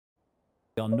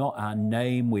We are not our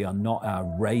name, we are not our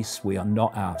race, we are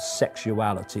not our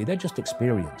sexuality. They're just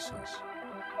experiences.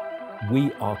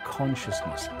 We are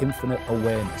consciousness, infinite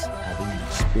awareness, having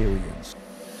experience.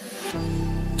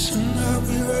 Tonight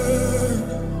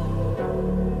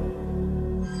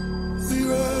we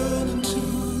ran into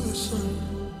the sun.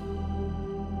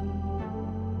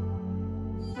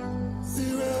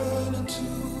 We ran into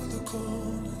the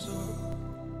corners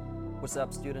of. What's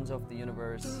up, students of the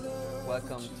universe?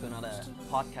 Welcome to another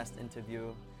podcast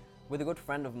interview with a good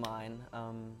friend of mine,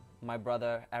 my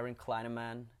brother Aaron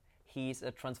Kleineman. He's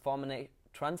a transformational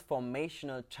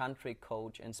tantric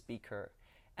coach and speaker,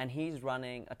 and he's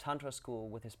running a tantra school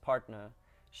with his partner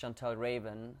Chantal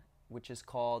Raven, which is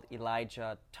called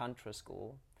Elijah Tantra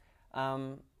School.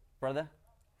 Brother,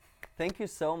 thank you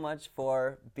so much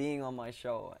for being on my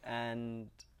show, and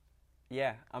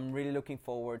yeah, I'm really looking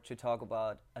forward to talk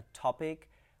about a topic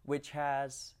which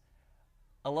has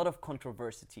a lot of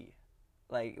controversy.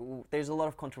 There's a lot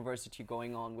of controversy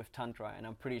going on with Tantra, and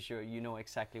I'm pretty sure you know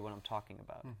exactly what I'm talking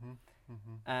about.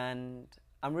 And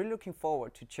I'm really looking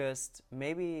forward to just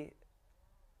maybe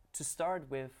to start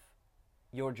with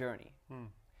your journey.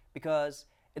 Because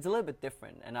it's a little bit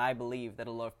different, and I believe that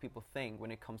a lot of people think when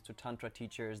it comes to Tantra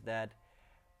teachers that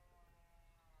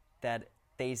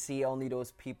they see only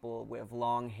those people with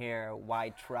long hair,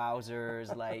 white trousers,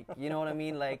 you know what I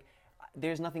mean?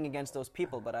 There's nothing against those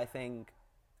people, but I think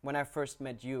when I first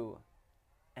met you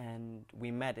and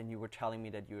we met and you were telling me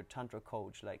that you're a Tantra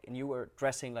coach, and you were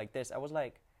dressing like this, I was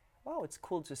like, wow, it's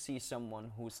cool to see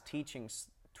someone who's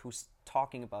who's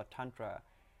talking about Tantra,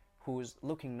 who's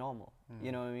looking normal.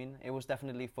 You know what I mean? It was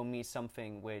definitely for me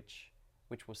something which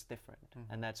was different.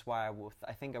 And that's why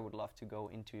I think I would love to go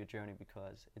into your journey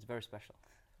because it's very special.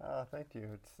 Thank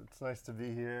you. It's nice to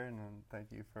be here, and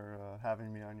thank you for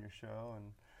having me on your show.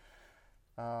 And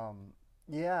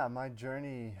yeah, my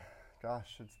journey,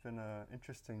 gosh, it's been an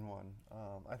interesting one.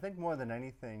 I think more than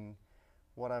anything,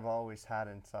 what I've always had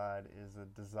inside is a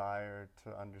desire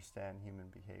to understand human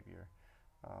behavior.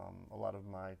 A lot of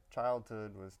my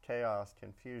childhood was chaos,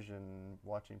 confusion,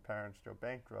 watching parents go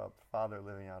bankrupt, father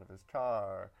living out of his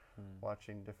car,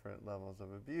 watching different levels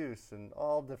of abuse and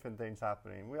all different things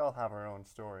happening. We all have our own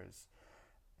stories.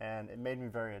 And it made me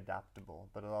very adaptable,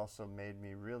 but it also made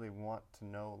me really want to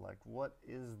know, what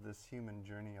is this human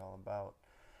journey all about?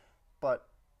 But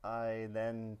I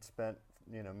then spent,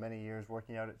 many years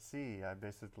working out at sea. I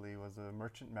basically was a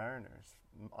merchant mariner,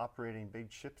 operating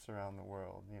big ships around the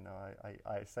world.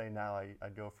 I say now I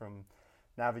go from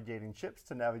navigating ships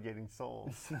to navigating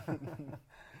souls.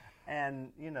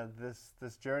 And,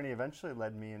 this journey eventually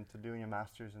led me into doing a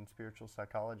master's in spiritual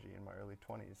psychology in my early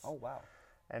 20s. Oh, wow.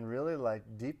 And really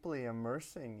deeply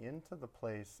immersing into the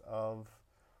place of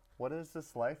what is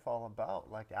this life all about?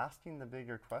 Asking the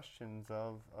bigger questions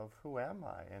of who am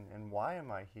I and why am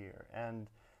I here?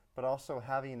 But also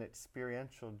having an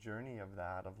experiential journey of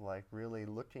that, of really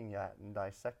looking at and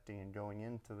dissecting and going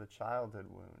into the childhood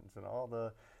wounds and all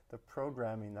the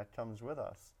programming that comes with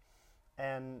us.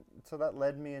 And so that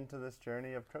led me into this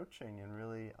journey of coaching and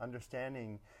really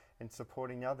understanding and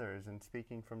supporting others and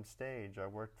speaking from stage. I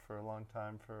worked for a long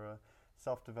time for a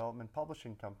self-development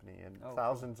publishing company, and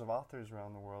thousands of authors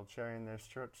around the world sharing their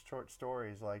short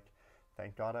stories like,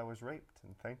 thank God I was raped,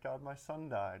 and thank God my son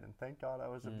died, and thank God I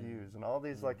was abused, and all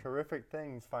these horrific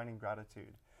things, finding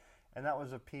gratitude. And that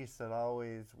was a piece that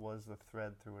always was the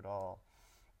thread through it all.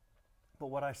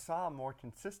 But what I saw more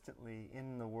consistently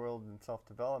in the world in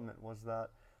self-development was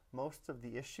that most of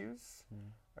the issues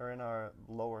are in our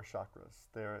lower chakras.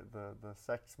 They're the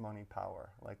sex, money,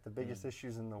 power. The biggest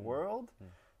issues in the world,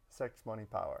 sex, money,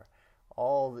 power.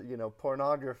 All the,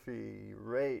 pornography,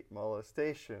 rape,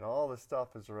 molestation, all the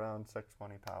stuff is around sex,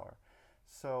 money, power.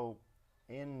 So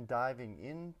in diving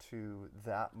into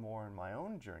that more in my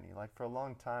own journey, for a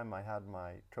long time I had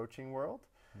my coaching world,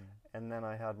 and then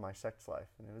I had my sex life,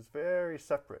 and it was very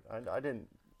separate.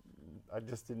 I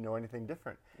just didn't know anything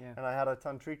different. Yeah. And I had a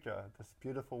tantrika, this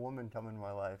beautiful woman, come in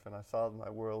my life, and I saw my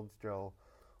worlds go,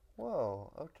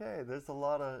 whoa, okay, there's a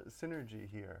lot of synergy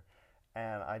here.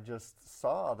 And I just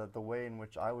saw that the way in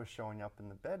which I was showing up in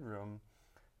the bedroom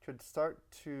could start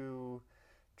to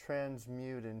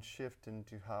transmute and shift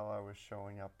into how I was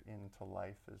showing up into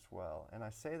life as well. And I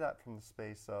say that from the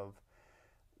space of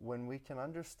when we can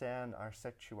understand our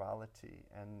sexuality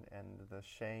and the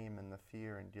shame and the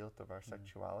fear and guilt of our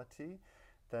sexuality,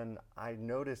 then I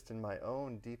noticed in my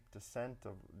own deep descent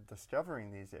of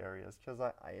discovering these areas, because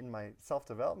I in my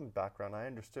self-development background, I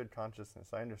understood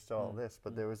consciousness, I understood all this,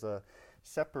 but there was a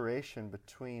separation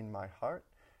between my heart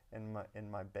and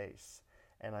my base.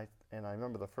 And I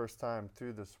remember the first time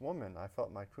through this woman, I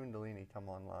felt my Kundalini come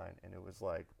online, and it was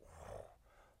like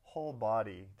whole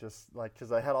body, just like,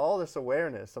 because I had all this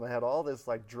awareness and I had all this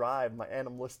like drive, my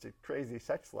animalistic, crazy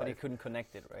sex life. But you couldn't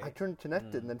connect it, right? I couldn't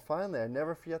connect it, and then finally, I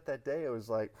never forget that day. It was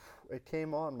like it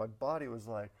came on. My body was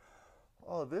like,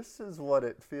 "Oh, this is what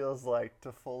it feels like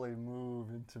to fully move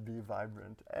and to be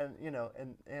vibrant." And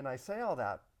and I say all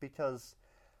that because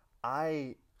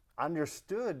I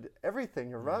understood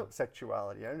everything about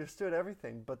sexuality. I understood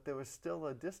everything, but there was still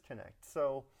a disconnect.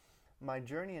 So my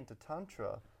journey into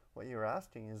Tantra, what you're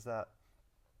asking, is that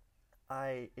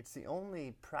it's the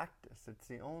only practice, it's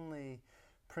the only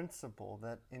principle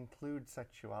that includes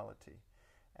sexuality.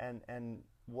 And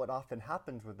what often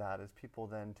happens with that is people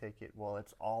then take it, well,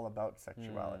 it's all about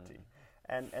sexuality.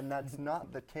 And that's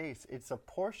not the case. It's a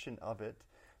portion of it.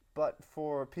 But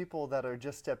for people that are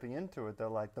just stepping into it, they're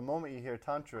like, the moment you hear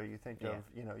Tantra, you think of,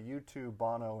 U2,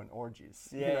 Bono, and orgies.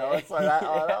 Yeah. It's like,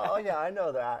 oh, yeah, I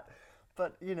know that.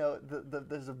 But,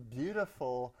 there's a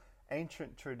beautiful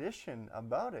ancient tradition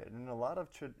about it, and a lot of,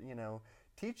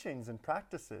 teachings and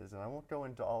practices, and I won't go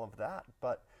into all of that,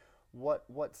 but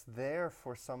what's there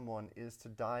for someone is to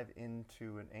dive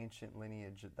into an ancient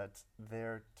lineage that's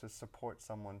there to support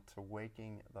someone to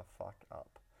waking the fuck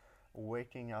up.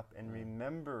 Waking up and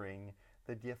remembering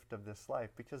the gift of this life,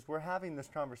 because we're having this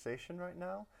conversation right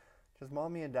now because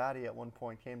mommy and daddy at one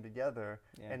point came together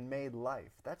and made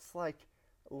life. That's like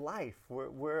life.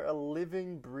 We're a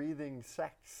living, breathing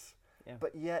sex,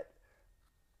 but yet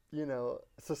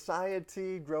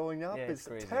society growing up is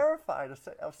terrified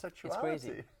of sexuality. It's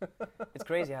crazy. It's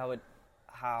crazy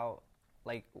how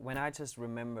like when I just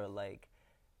remember like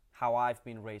how I've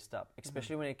been raised up,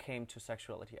 especially when it came to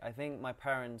sexuality. I think my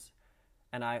parents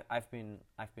and I've been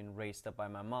raised up by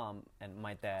my mom, and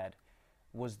my dad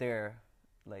was there,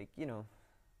 like,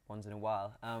 once in a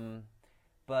while.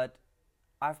 But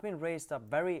I've been raised up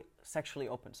very sexually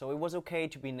open. So it was okay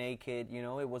to be naked,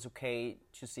 it was okay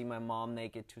to see my mom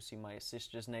naked, to see my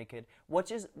sisters naked, what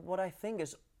I think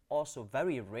is also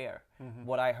very rare,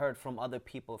 what I heard from other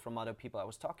people I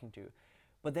was talking to.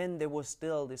 But then there was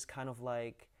still this kind of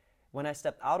like, when I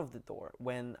stepped out of the door,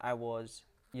 when I was,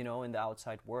 in the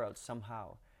outside world,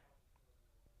 somehow,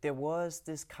 there was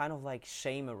this kind of like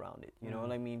shame around it, you know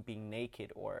what I mean, being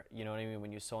naked, or you know what I mean,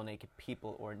 when you saw naked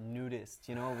people, or nudists,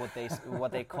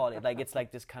 what they call it, like it's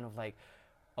like this kind of like,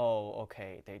 oh,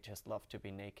 okay, they just love to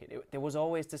be naked. There was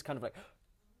always this kind of like,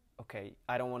 okay,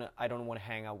 I don't want to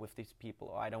hang out with these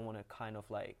people, or I don't want to kind of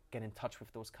like get in touch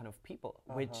with those kind of people,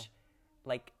 which,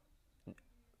 like,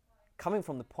 coming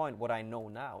from the point what I know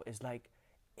now is like,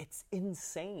 it's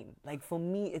insane. Like for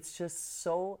me, it's just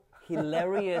so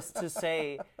hilarious to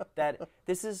say that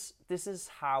this is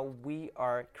how we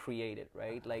are created,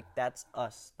 right? Like that's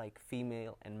us, like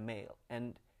female and male,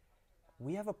 and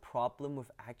we have a problem with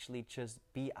actually just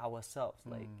be ourselves,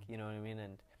 like, you know what I mean?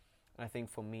 And I think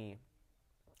for me,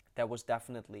 that was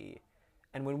definitely,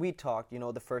 and when we talked,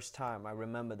 the first time, I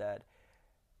remember that.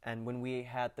 And when we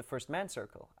had the first man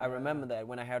circle, I remember that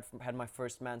when I had my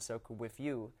first man circle with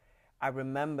you, I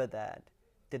remember that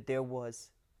there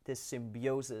was this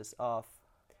symbiosis of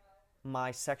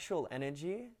my sexual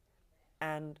energy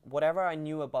and whatever I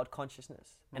knew about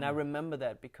consciousness. And I remember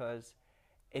that because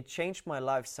it changed my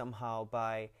life somehow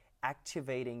by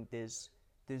activating this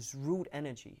root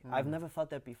energy. I've never felt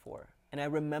that before. And I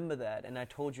remember that, and I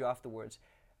told you afterwards,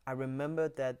 I remember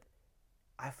that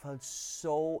I felt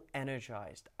so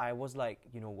energized. I was like,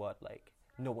 you know what, like,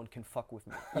 no one can fuck with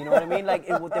me. You know what I mean? Like,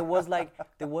 there was like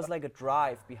a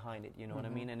drive behind it, you know what I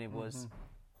mean? And it was,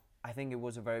 I think it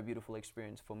was a very beautiful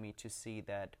experience for me to see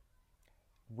that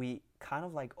we kind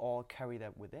of like all carry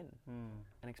that within,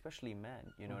 and especially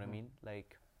men, you know what I mean?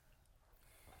 Like,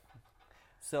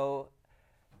 so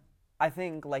I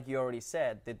think, like you already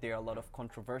said, that there are a lot of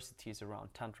controversies around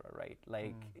Tantra, right?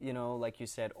 Like, like you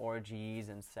said, orgies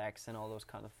and sex and all those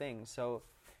kind of things. So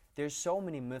there's so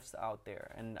many myths out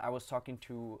there. And I was talking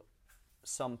to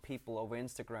some people over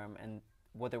Instagram, and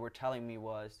what they were telling me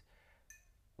was,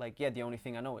 like, yeah, the only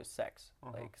thing I know is sex.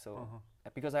 Like, so,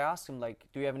 because I asked him, like,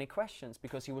 do you have any questions?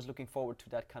 Because he was looking forward to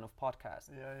that kind of podcast.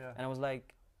 Yeah. And I was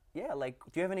like, yeah, like,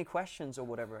 do you have any questions or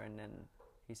whatever? And then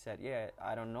he said, yeah,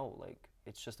 I don't know, like,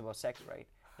 it's just about sex, right?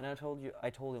 And I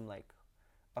told him, like,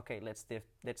 okay, let's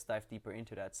dive deeper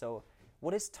into that. So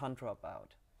what is Tantra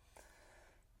about?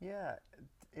 Yeah,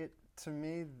 to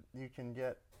me, you can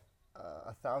get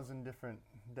 1,000 different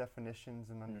definitions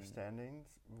and understandings.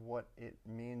 What it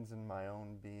means in my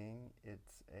own being,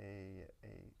 it's a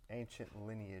ancient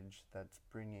lineage that's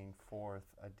bringing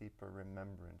forth a deeper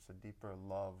remembrance, a deeper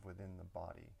love within the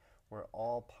body, where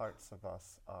all parts of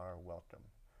us are welcome.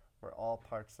 where all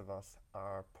parts of us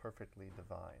are perfectly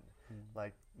divine.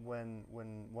 Like when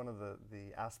one of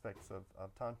the aspects of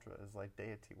Tantra is like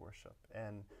deity worship,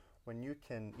 and when you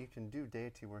can do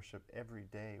deity worship every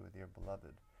day with your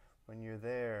beloved, when you're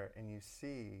there and you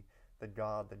see the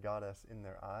god, the goddess in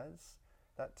their eyes,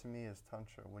 that to me is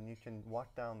Tantra. When you can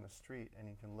walk down the street and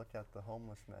you can look at the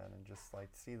homeless man and just like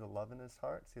see the love in his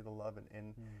heart, see the love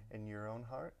in your own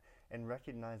heart, and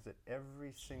recognize that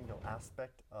every single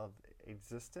aspect of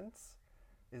existence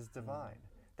is divine.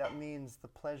 That means the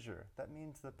pleasure, that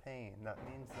means the pain, that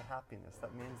means the happiness,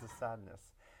 that means the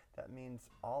sadness, that means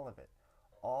all of it.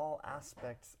 All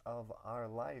aspects of our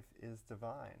life is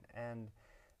divine, and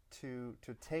to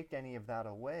take any of that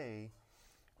away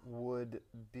would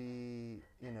be,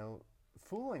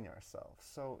 fooling ourselves.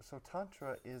 So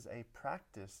Tantra is a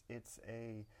practice. It's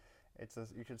a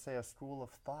you could say a school of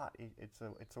thought.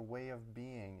 It's a way of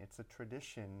being. It's a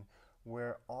tradition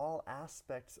where all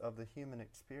aspects of the human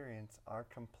experience are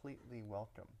completely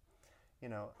welcome.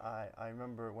 I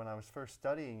remember when I was first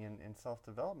studying in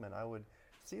self-development, I would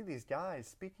see these guys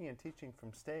speaking and teaching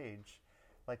from stage,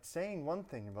 like saying one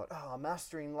thing about,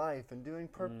 mastering life and doing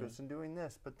purpose and doing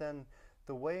this, but then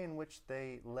the way in which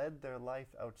they led their life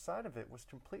outside of it was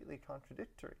completely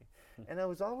contradictory. And I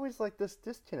was always like this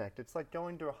disconnect. It's like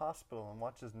going to a hospital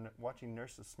and watching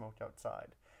nurses smoke outside.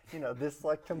 This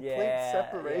like complete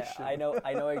separation. Yeah,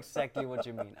 I know exactly what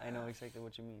you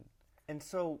mean. And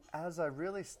so as I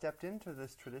really stepped into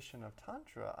this tradition of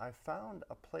Tantra, I found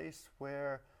a place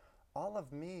where all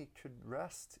of me could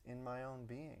rest in my own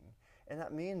being. And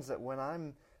that means that when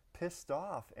I'm pissed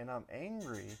off and I'm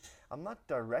angry, I'm not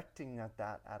directing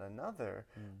that at another,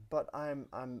 but I'm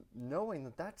knowing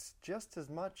that that's just as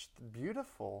much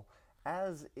beautiful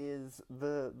as is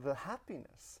the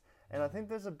happiness. And I think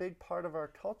there's a big part of our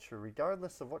culture,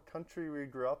 regardless of what country we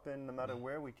grew up in, no matter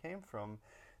where we came from,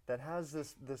 that has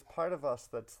this part of us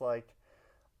that's like,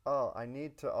 I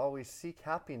need to always seek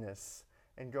happiness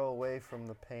and go away from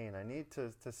the pain. I need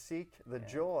to seek the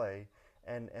joy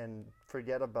and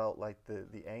forget about like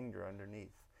the anger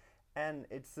underneath. And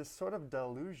it's this sort of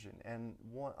delusion. And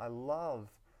I love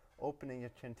opening a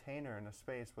container in a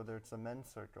space, whether it's a men's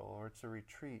circle or it's a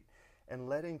retreat, and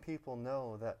letting people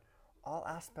know that all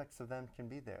aspects of them can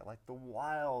be there. Like the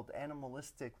wild,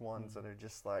 animalistic ones that are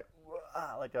just like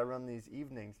I run these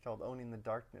evenings called Owning the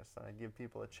Darkness, and I give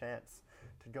people a chance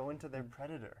to go into their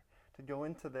predator, to go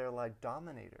into their like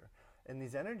dominator, and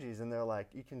these energies, and they're like,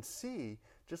 you can see,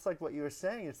 just like what you were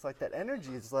saying, it's like that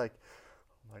energy is like,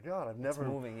 oh my God, I've never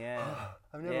moving,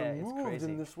 I've never moved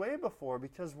in this way before,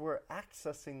 because we're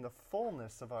accessing the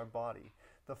fullness of our body,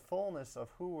 the fullness of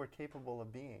who we're capable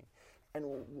of being. And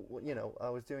I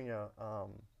was doing a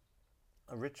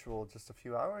ritual just a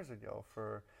few hours ago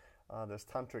for this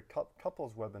tantric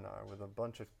couples webinar with a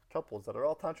bunch of couples that are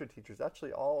all tantra teachers,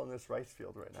 actually all in this rice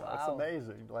field right now. Wow. It's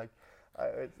amazing. Like,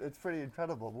 it's pretty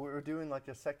incredible. We were doing like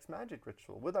a sex magic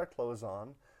ritual with our clothes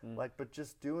on, but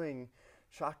just doing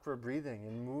chakra breathing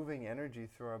and moving energy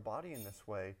through our body in this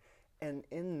way. And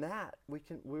in that, we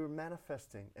were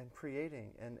manifesting and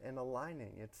creating and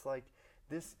aligning. It's like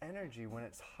this energy, when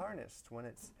it's harnessed, when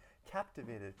it's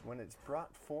captivated, when it's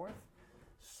brought forth,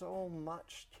 so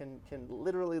much can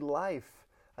literally life,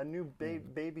 a new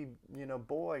baby,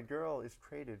 boy, girl is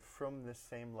created from this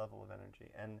same level of energy.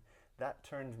 And that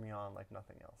turns me on like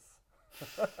nothing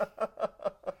else.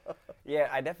 Yeah,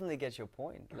 I definitely get your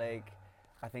point. Like,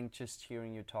 I think just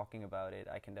hearing you talking about it,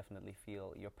 I can definitely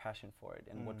feel your passion for it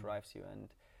and what drives you.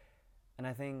 And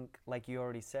I think, like you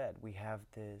already said, we have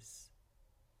this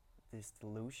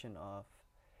delusion of,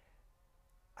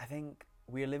 I think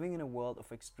we're living in a world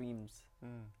of extremes,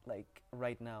 like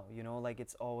right now, like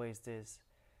it's always this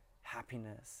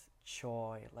happiness,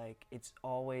 joy, like it's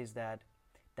always that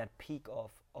peak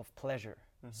of pleasure,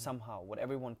 somehow, what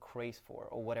everyone craves for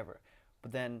or whatever,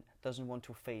 but then doesn't want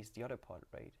to face the other part,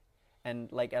 right?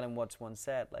 And like Alan Watts once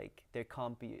said, like, there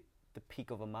can't be the peak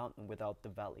of a mountain without the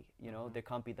valley, there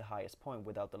can't be the highest point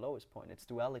without the lowest point. It's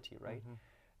duality, right?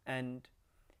 And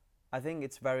I think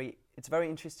it's very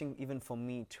interesting even for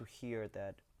me to hear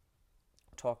that,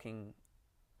 talking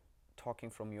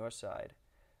from your side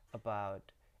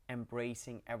about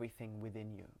embracing everything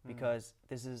within you, because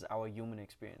this is our human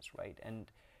experience, right? And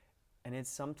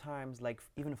it's sometimes, like,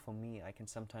 even for me, I can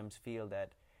sometimes feel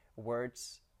that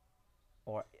words,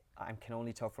 or I can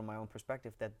only talk from my own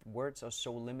perspective, that words are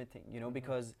so limiting,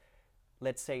 because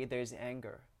let's say there's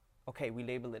anger. Okay, we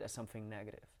label it as something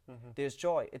negative. There's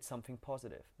joy, it's something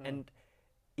positive. And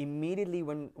immediately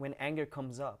when anger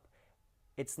comes up,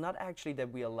 it's not actually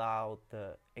that we allow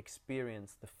the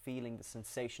experience, the feeling, the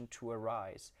sensation to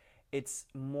arise. It's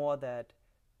more that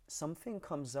something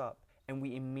comes up and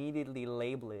we immediately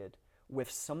label it with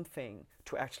something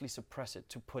to actually suppress it,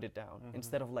 to put it down,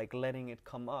 instead of like letting it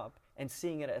come up and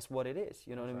seeing it as what it is,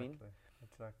 you know what I mean?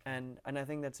 Exactly. And I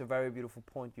think that's a very beautiful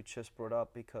point you just brought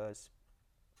up, because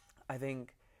I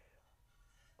think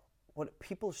what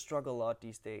people struggle a lot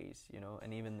these days, you know,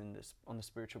 and even in this, on the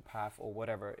spiritual path or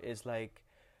whatever, is like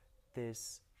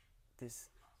this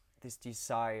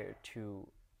desire to,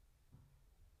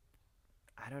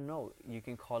 I don't know, you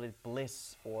can call it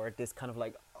bliss, or this kind of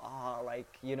like, like,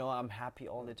 you know, I'm happy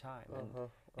all the time.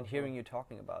 And hearing you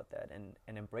talking about that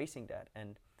and embracing that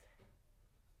and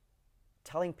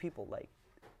telling people like,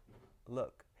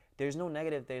 look, there's no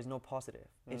negative, there's no positive.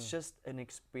 It's just an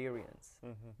experience,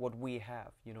 what we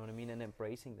have, you know what I mean? And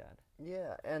embracing that.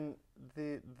 Yeah, and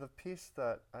the piece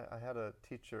that I had a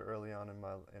teacher early on in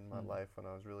my life when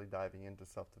I was really diving into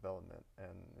self-development,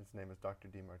 and his name is Dr.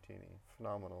 Demartini.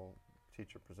 Phenomenal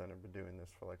teacher, presenter, been doing this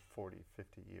for like 40,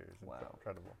 50 years. Wow.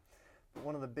 Incredible. But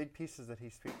one of the big pieces that he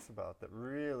speaks about that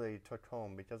really took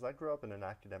home, because I grew up in an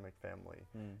academic family.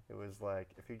 It was like,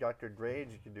 if you got good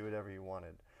grades, you could do whatever you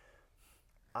wanted.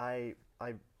 I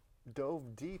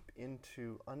dove deep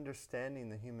into understanding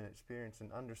the human experience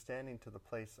and understanding to the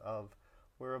place of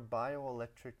we're a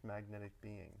bioelectric magnetic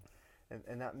being.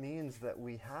 And that means that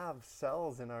we have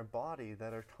cells in our body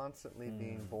that are constantly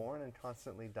being born and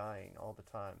constantly dying all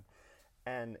the time.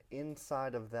 And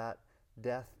inside of that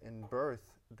death and birth,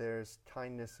 there's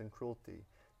kindness and cruelty.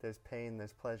 There's pain,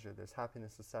 there's pleasure, there's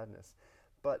happiness and sadness.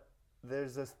 But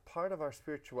there's this part of our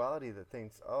spirituality that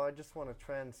thinks, oh, I just want to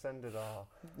transcend it all.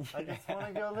 I just want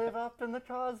to go live up in the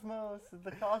cosmos.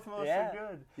 The cosmos are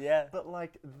good. Yeah. But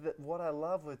like what I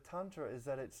love with Tantra is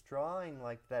that it's drawing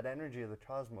like that energy of the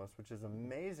cosmos, which is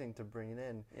amazing to bring it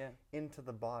in, into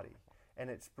the body. And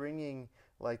it's bringing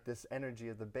like this energy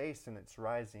of the base and it's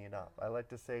rising it up. I like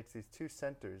to say it's these two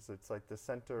centers. It's like the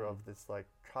center of this like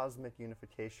cosmic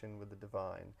unification with the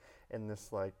divine, and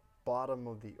this like bottom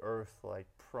of the earth, like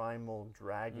primal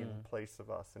dragon place of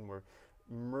us, and we're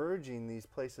merging these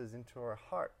places into our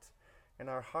heart, and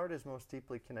our heart is most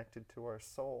deeply connected to our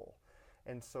soul.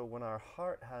 And so when our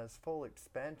heart has full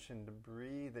expansion to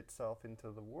breathe itself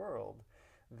into the world,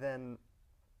 then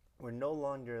we're no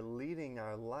longer leading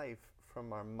our life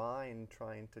from our mind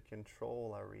trying to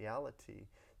control our reality.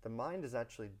 The mind is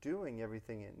actually doing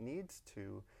everything it needs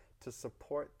to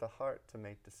support the heart to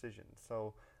make decisions.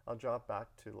 So I'll drop back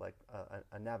to like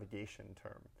a navigation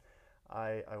term.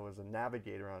 I was a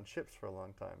navigator on ships for a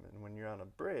long time, and when you're on a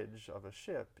bridge of a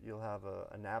ship, you'll have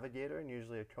a navigator and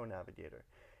usually a co-navigator.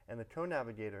 And the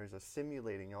co-navigator is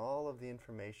assimilating all of the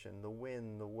information, the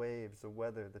wind, the waves, the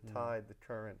weather, the tide, the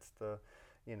currents, the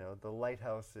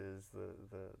lighthouses,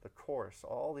 the course,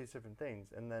 all these different things,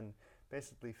 and then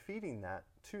basically feeding that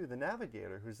to the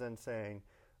navigator, who's then saying,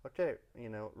 okay,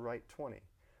 right 20.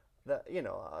 That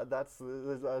that's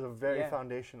a very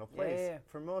foundational place.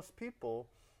 For most people,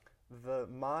 the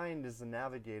mind is the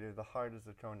navigator, the heart is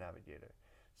the co-navigator.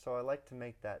 So I like to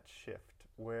make that shift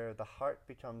where the heart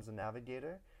becomes a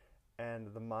navigator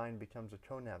and the mind becomes a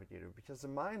co-navigator, because the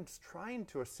mind's trying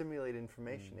to assimilate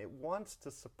information. It wants to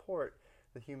support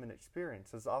the human experience.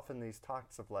 There's often these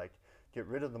talks of like, get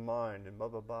rid of the mind and blah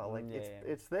blah blah. Like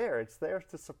it's there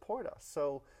to support us.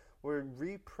 So we're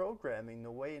reprogramming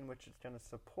the way in which it's going to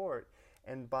support,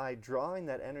 and by drawing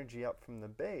that energy up from the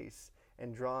base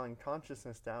and drawing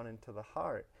consciousness down into the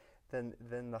heart, then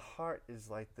the heart is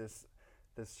like this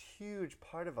huge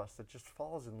part of us that just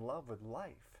falls in love with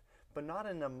life, but not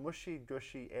in a mushy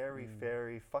gushy airy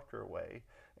fairy fucker way,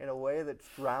 in a way that's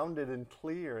grounded and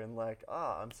clear and like,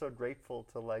 I'm so grateful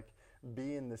to like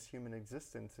be in this human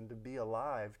existence and to be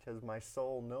alive because my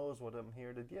soul knows what I'm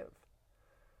here to give.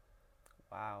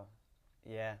 Wow.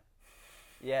 Yeah.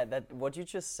 Yeah, that what you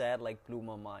just said like blew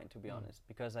my mind, to be honest,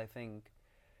 because I think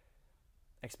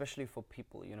especially for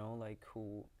people, like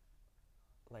who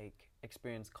like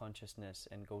experience consciousness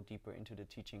and go deeper into the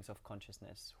teachings of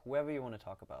consciousness, whoever you want to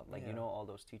talk about, like all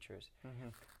those teachers.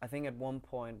 I think at one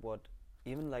point what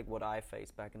I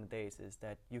faced back in the days is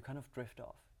that you kind of drift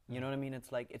off. You know what I mean?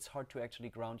 It's like it's hard to actually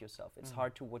ground yourself. It's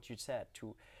hard to, what you said,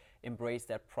 to embrace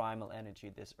that primal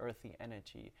energy, this earthy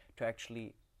energy, to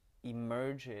actually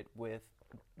emerge it with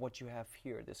what you have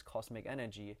here, this cosmic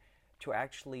energy, to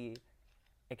actually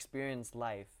experience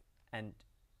life and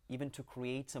even to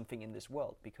create something in this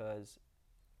world. Because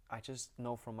I just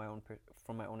know from my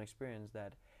own experience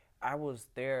that I was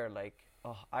there, like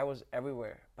I was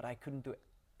everywhere, but I couldn't do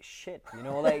shit,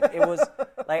 like it was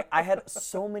like I had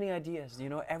so many ideas,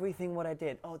 everything what I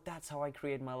did, that's how I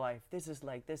create my life, this is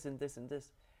like this and this and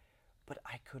this, but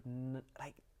I couldn't,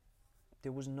 like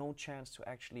there was no chance to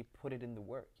actually put it in the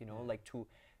work, you know, like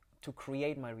to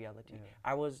create my reality.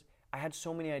 I had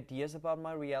so many ideas about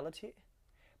my reality,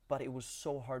 but it was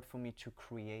so hard for me to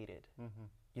create it,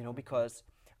 you know, because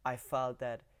I felt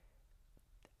that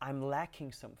I'm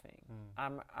lacking something.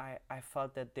 I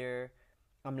felt that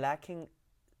I'm lacking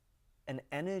an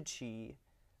energy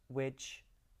which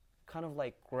kind of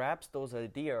like grabs those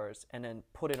ideas and then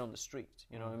put it on the street,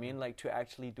 you know what I mean? Like to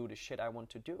actually do the shit I want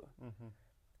to do.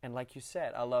 And like you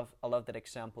said, I love that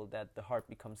example that the heart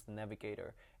becomes the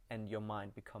navigator and your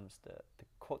mind becomes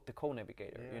the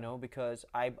co-navigator, you know, because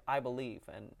I believe,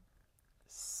 and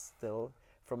still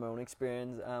from my own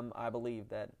experience, I believe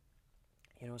that,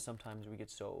 you know, sometimes we get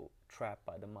so trapped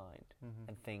by the mind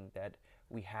and think that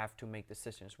we have to make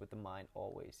decisions with the mind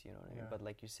always, you know what I mean? But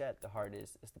like you said, the heart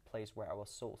is the place where our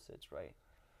soul sits, right?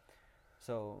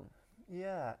 So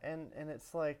yeah, and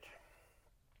it's like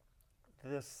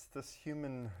this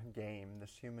human game,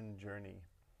 this human journey.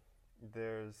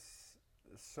 There's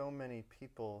so many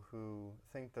people who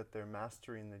think that they're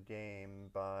mastering the game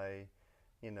by,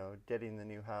 you know, getting the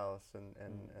new house and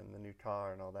the new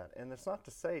car and all that. And it's not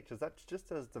to say, because that's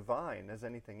just as divine as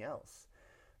anything else.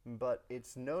 But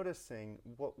it's noticing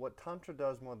what Tantra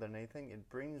does more than anything, it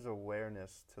brings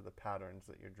awareness to the patterns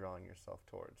that you're drawing yourself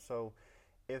towards. So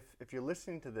if you're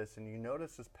listening to this and you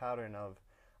notice this pattern of,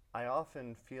 I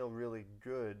often feel really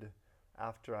good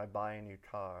after I buy a new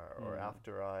car or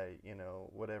after I, you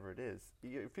know, whatever it is.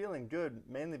 You're feeling good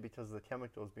mainly because of the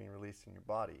chemicals being released in your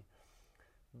body.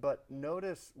 But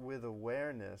notice with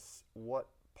awareness what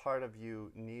part of you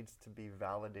needs to be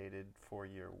validated for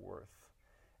your worth.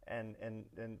 And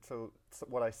so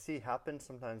what I see happen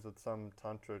sometimes with some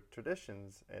Tantra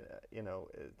traditions, you know,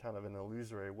 kind of in an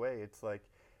illusory way, it's like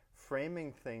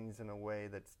framing things in a way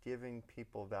that's giving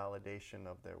people validation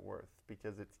of their worth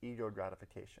because it's ego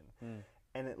gratification.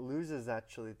 And it loses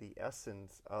actually the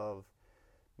essence of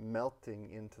melting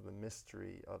into the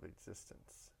mystery of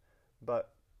existence. But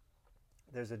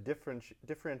there's a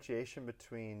differentiation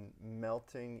between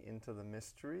melting into the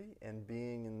mystery and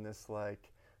being in this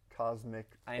like cosmic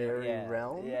airy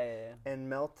realm and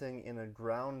melting in a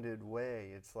grounded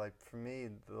way. It's like, for me,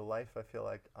 the life I feel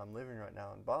like I'm living right now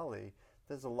in Bali,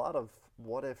 there's a lot of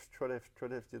what ifs, what if,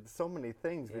 there's so many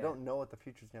things. We don't know what the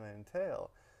future's going to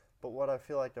entail. But what I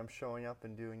feel like I'm showing up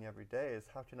and doing every day is,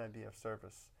 how can I be of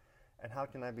service? And how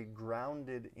can I be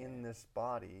grounded in this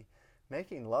body,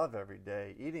 making love every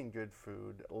day, eating good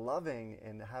food, loving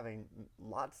and having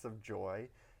lots of joy,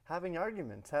 having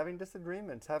arguments, having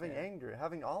disagreements, having anger,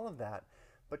 having all of that.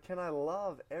 But can I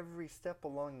love every step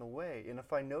along the way? And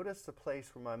if I notice the place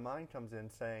where my mind comes in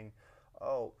saying,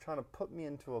 oh, trying to put me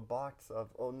into a box of,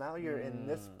 oh, now you're in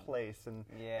this place and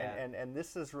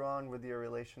this is wrong with your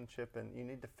relationship and you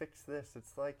need to fix this.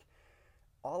 It's like,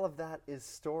 all of that is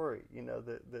story. You know,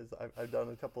 I've done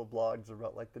a couple of blogs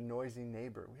about like the noisy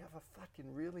neighbor. We have a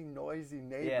fucking really noisy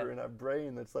neighbor in our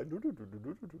brain that's like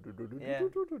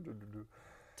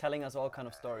telling us all kind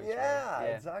of stories. Yeah, right?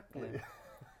 Exactly.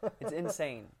 Yeah. It's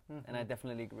insane, and I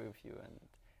definitely agree with you.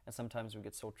 And sometimes we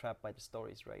get so trapped by the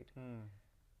stories, right?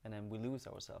 And then we lose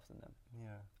ourselves in them.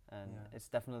 Yeah. And it's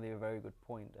definitely a very good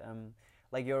point.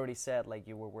 Like you already said, like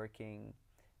you were working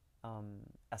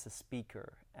as a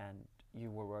speaker and you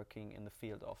were working in the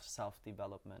field of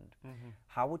self-development.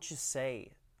 How would you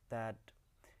say that,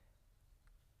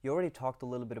 you already talked a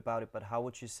little bit about it, but how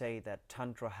would you say that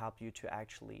Tantra helped you to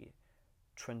actually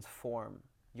transform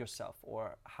yourself,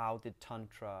 or how did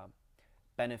Tantra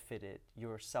benefited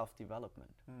your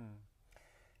self-development?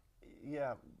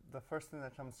 Yeah, the first thing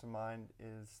that comes to mind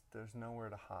is there's nowhere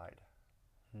to hide.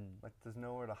 Like there's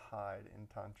nowhere to hide in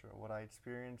Tantra. What I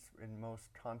experience in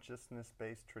most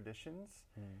consciousness-based traditions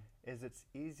is it's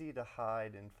easy to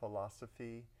hide in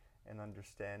philosophy and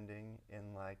understanding,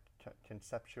 in like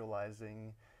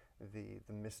conceptualizing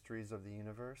the mysteries of the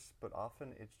universe, but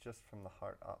often it's just from the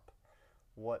heart up.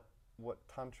 What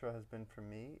Tantra has been for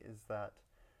me is that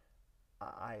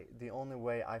the only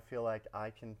way I feel like I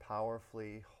can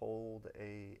powerfully hold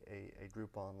a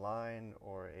group online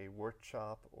or a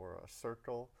workshop or a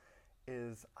circle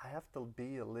is I have to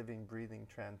be a living, breathing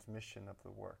transmission of the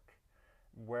work.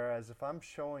 Whereas if I'm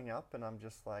showing up and I'm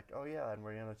just like, oh yeah, and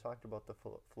we're going to talk about the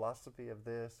philosophy of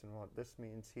this and what this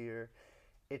means here,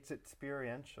 it's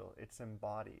experiential, it's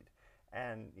embodied.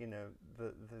 And you know,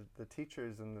 the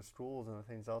teachers and the schools and the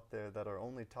things out there that are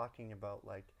only talking about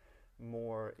like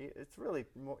more, it's really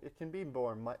more, it can be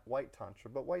more white Tantra,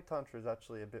 but white Tantra is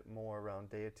actually a bit more around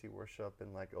deity worship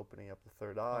and like opening up the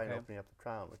third eye and opening up the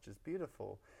crown, which is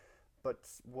beautiful. But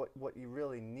what you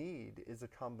really need is a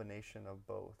combination of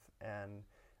both. And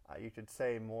you could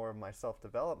say more of my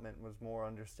self-development was more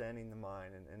understanding the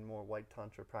mind and more white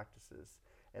tantra practices.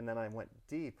 And then I went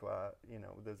deep,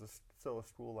 there's still a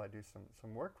school I do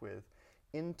some work with,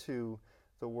 into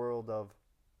the world of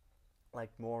like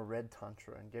more red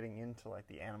tantra and getting into like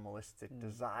the animalistic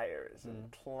desires and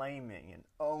claiming and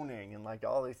owning and like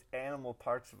all these animal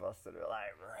parts of us that are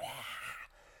like, rah!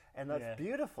 And that's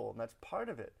beautiful and that's part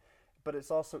of it. But it's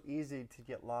also easy to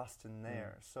get lost in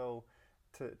there. So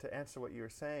to answer what you were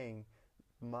saying,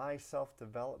 my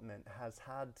self-development has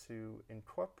had to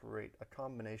incorporate a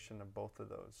combination of both of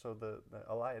those. So the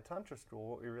Alaya Tantra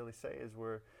School, what we really say is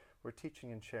we're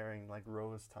teaching and sharing like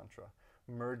Rose Tantra,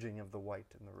 merging of the white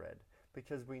and the red.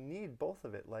 Because we need both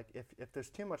of it. Like if there's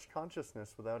too much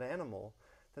consciousness without animal,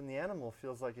 then the animal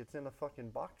feels like it's in a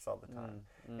fucking box all the time.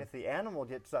 If the animal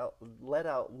gets let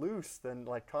out loose, then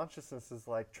like consciousness is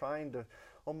like trying to,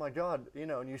 oh my God,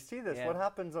 and you see this, what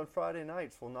happens on Friday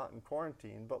nights? Well, not in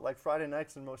quarantine, but like Friday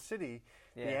nights in most city,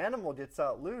 the animal gets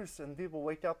out loose and people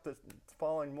wake up the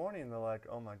following morning and they're like,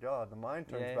 oh my God, the mind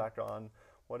turns back on.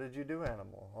 What did you do,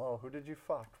 animal? Oh, who did you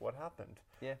fuck? What happened?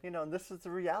 Yeah. And this is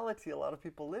the reality a lot of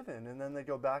people live in. And then they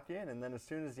go back in, and then as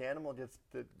soon as the animal gets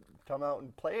to come out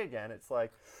and play again, it's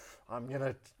like, I'm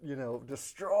gonna,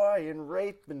 destroy and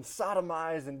rape and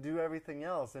sodomize and do everything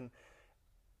else. And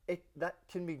that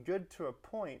can be good to a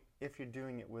point if you're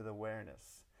doing it with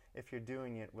awareness, if you're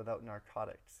doing it without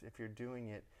narcotics, if you're doing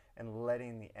it and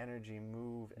letting the energy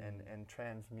move and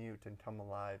transmute and come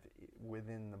alive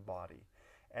within the body.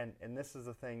 And this is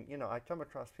the thing, I come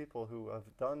across people who have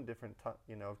done different,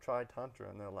 tried Tantra,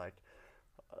 and they're like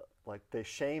they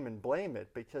shame and blame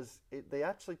it because they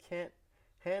actually can't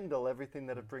handle everything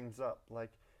that it brings up.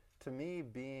 Like, to me,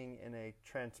 being in a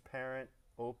transparent,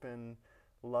 open,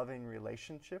 loving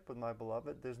relationship with my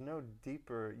beloved, there's no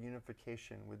deeper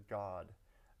unification with God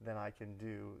than I can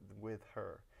do with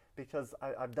her. Because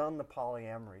I've done the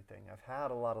polyamory thing. I've had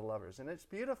a lot of lovers, and it's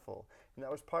beautiful. And that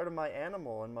was part of my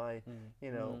animal and my,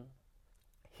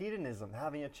 hedonism,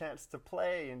 having a chance to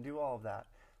play and do all of that.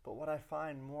 But what I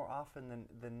find more often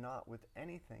than not with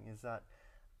anything is that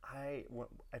I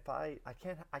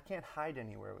can't hide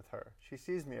anywhere with her. She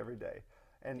sees me every day,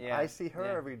 and I see her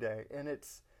every day, and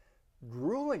it's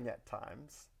grueling at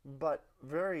times, but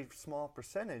very small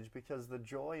percentage, because the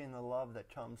joy and the love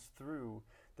that comes through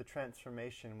the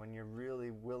transformation when you're really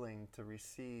willing to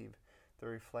receive the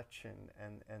reflection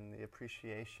and the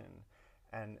appreciation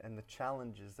and the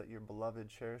challenges that your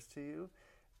beloved shares to you,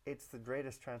 it's the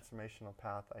greatest transformational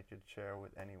path I could share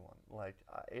with anyone. Like,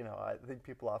 I think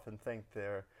people often think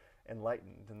they're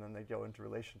enlightened, and then they go into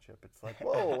relationship. It's like,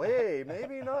 whoa, hey,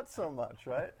 maybe not so much,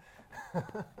 right?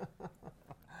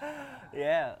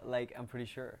 Yeah, like, I'm pretty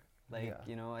sure. Like,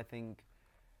 I think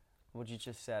what you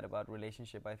just said about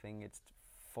relationship, I think it's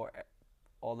for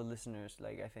all the listeners,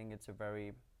 like, I think it's a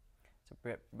very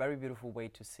beautiful way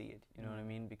to see it, you know what I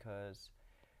mean? Because,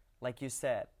 like you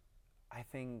said, I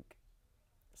think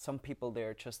some people,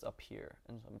 they're just up here,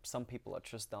 and some people are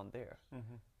just down there.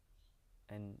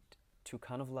 And to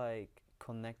kind of like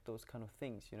connect those kind of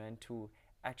things, and to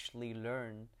actually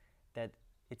learn that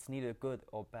it's neither good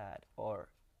or bad,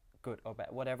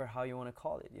 whatever, how you want to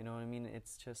call it, you know what I mean?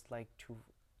 It's just like to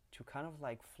kind of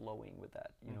like flowing with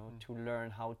that, to learn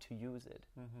how to use it.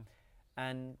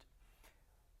 And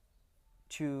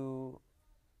to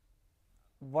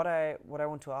what I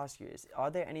want to ask you is, are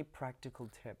there any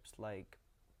practical tips like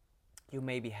you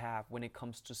maybe have when it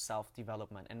comes to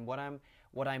self-development? And what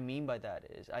I mean by that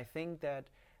is, I think that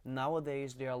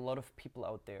nowadays there are a lot of people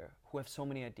out there who have so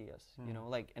many ideas,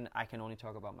 and I can only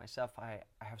talk about myself. I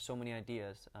have so many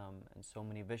ideas and so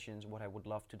many visions, what I would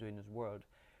love to do in this world.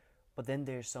 But then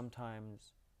there's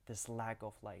sometimes this lack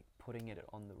of like putting it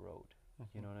on the road,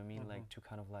 you know what I mean? Like, to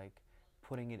kind of like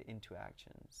putting it into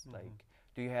actions. Like,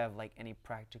 do you have like any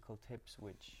practical tips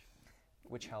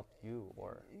which helped you?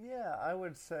 Or yeah, I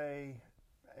would say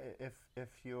if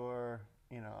you're,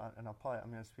 and I'm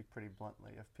going to speak pretty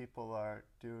bluntly, if people are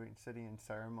sitting in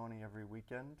ceremony every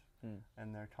weekend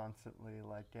and they're constantly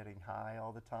like getting high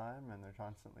all the time and they're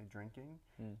constantly drinking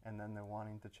and then they're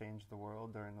wanting to change the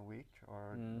world during the week,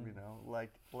 or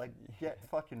get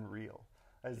fucking real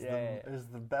is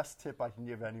the best tip I can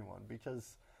give anyone.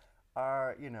 Because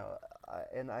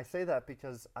and I say that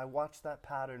because I watched that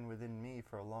pattern within me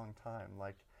for a long time.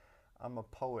 Like, I'm a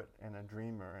poet and a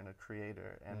dreamer and a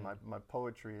creator, and my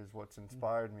poetry is what's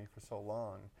inspired me for so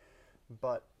long.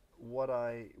 But what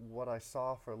I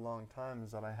saw for a long time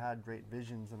is that I had great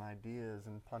visions and ideas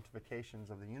and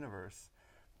pontifications of the universe,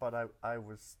 but I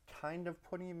was kind of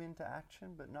putting them into action,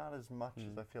 but not as much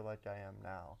as I feel like I am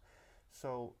now.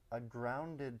 So a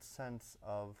grounded sense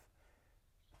of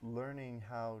learning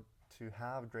how to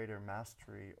have greater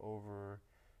mastery over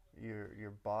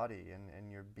your body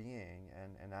and your being,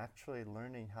 and actually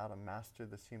learning how to master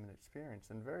this human experience.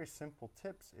 And very simple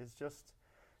tips is just,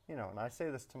 you know, and I say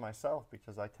this to myself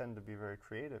because I tend to be very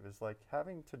creative, is like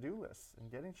having to-do lists and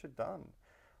getting shit done.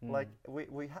 Like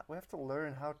we have to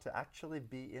learn how to actually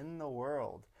be in the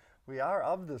world. We are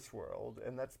of this world,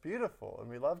 and that's beautiful, and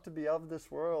we love to be of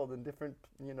this world in different,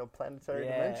 you know, planetary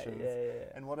dimensions.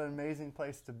 And what an amazing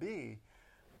place to be.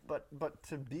 But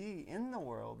to be in the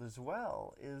world as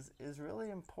well is really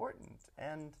important.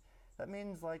 And that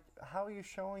means, like, how are you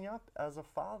showing up as a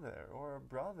father or a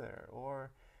brother,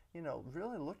 or, you know,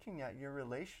 really looking at your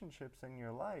relationships in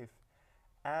your life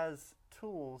as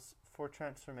tools for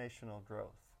transformational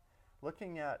growth.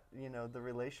 Looking at, you know, the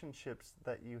relationships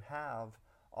that you have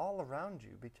all around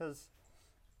you, because,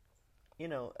 you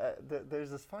know,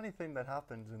 there's this funny thing that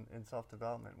happens in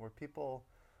self-development where people,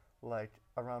 like,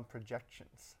 around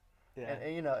projections.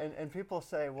 And you know, and people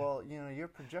say, well, you know, you're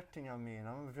projecting on me and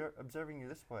I'm observing you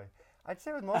this way. I'd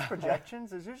say with most projections,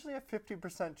 there's usually a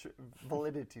 50%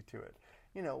 validity to it.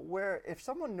 You know, where if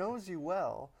someone knows you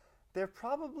well, they're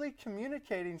probably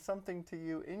communicating something to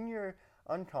you in your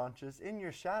unconscious, in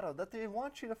your shadow, that they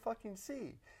want you to fucking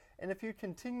see. And if you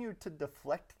continue to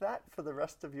deflect that for the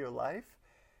rest of your life,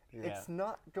 it's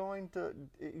not going to,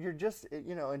 you're just,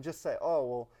 you know, and just say, oh,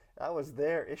 well, that was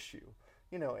their issue.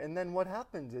 You know, and then what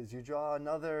happens is you draw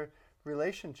another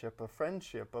relationship, a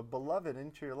friendship, a beloved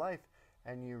into your life,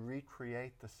 and you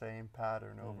recreate the same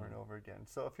pattern over and over again.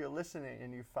 So if you're listening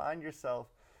and you find yourself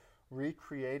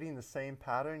recreating the same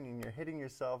pattern and you're hitting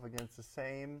yourself against the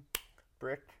same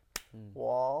brick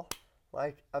wall,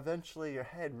 like, eventually your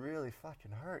head really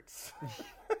fucking hurts.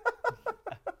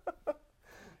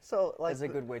 So, like, that's a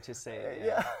good way to say it.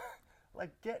 Yeah.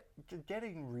 Like,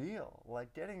 getting real.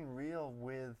 Like, getting real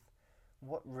with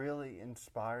what really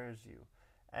inspires you,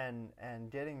 and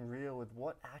getting real with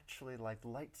what actually, like,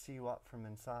 lights you up from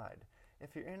inside.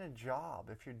 If you're in a job,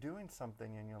 if you're doing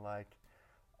something and you're like,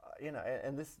 you know,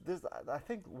 and this I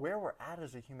think where we're at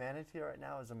as a humanity right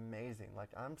now is amazing. Like,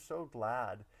 I'm so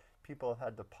glad people have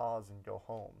had to pause and go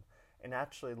home and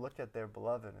actually look at their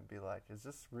beloved and be like, is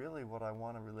this really what I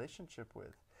want a relationship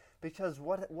with? Because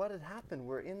what had happened,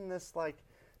 we're in this, like,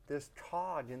 this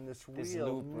cog in this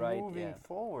wheel loop, moving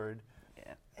forward,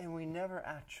 and we never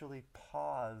actually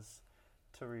pause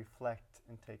to reflect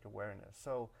and take awareness.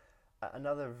 So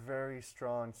another very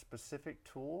strong specific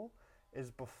tool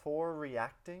is, before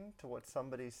reacting to what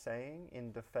somebody's saying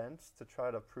in defense to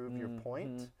try to prove your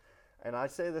point, and I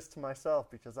say this to myself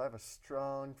because I have a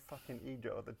strong fucking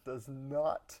ego that does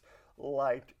not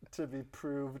like to be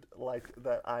proved, like,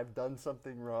 that I've done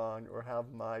something wrong or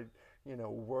have my, you know,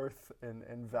 worth and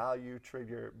value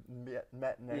trigger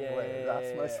met in any way.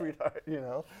 That's my sweetheart, you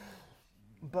know.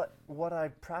 But what I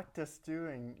practice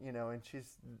doing, you know, and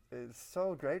she's is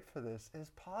so great for this, is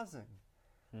pausing.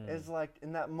 Is, like,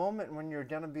 in that moment when you're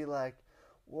gonna be like,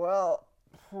 well,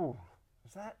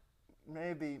 is that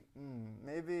maybe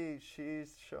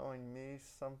she's showing me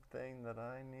something that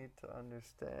I need to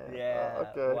understand.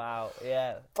 Okay. Wow.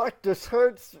 Yeah. Fuck, this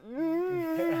hurts.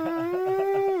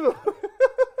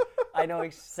 I know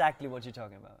exactly what you're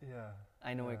talking about. Yeah.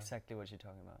 I know exactly what you're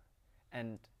talking about.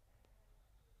 And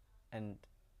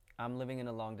I'm living in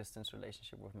a long distance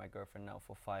relationship with my girlfriend now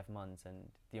for 5 months,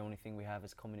 and the only thing we have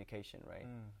is communication, right?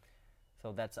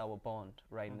 So that's our bond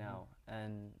right now.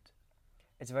 And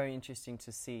it's very interesting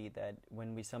to see that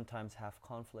when we sometimes have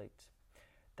conflict,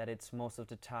 that it's most of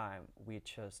the time we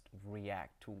just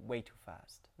react to way too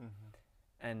fast.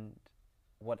 And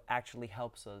what actually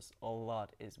helps us a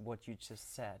lot is what you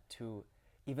just said, to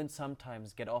even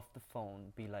sometimes get off the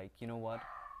phone, be like, you know what?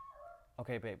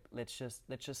 Okay, babe, let's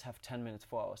just have 10 minutes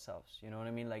for ourselves. You know what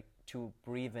I mean? Like, to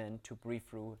breathe in, to breathe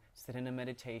through, sit in a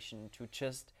meditation, to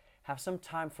just have some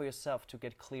time for yourself, to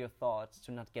get clear thoughts,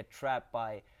 to not get trapped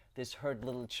by this hurt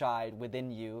little child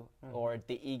within you, or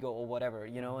the ego or whatever,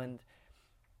 you know, and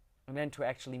then to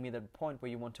actually meet at a point where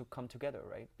you want to come together,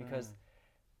 right? Because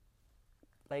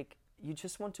like, you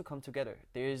just want to come together.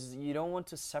 You don't want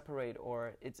to separate,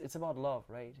 or it's about love,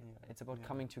 right? It's about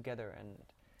coming together, and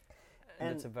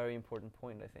that's a very important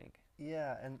point, I think.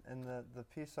 Yeah, and the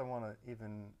piece I want to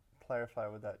even clarify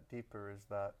with that deeper is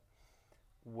that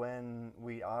when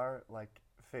we are, like,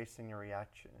 facing a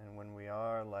reaction, and when we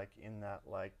are, like, in that,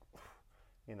 like,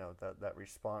 you know, that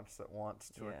response that wants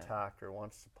to attack or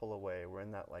wants to pull away, we're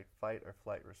in that, like, fight or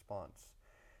flight response.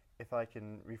 if I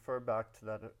can refer back to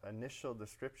that initial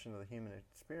description of the human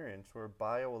experience, we're a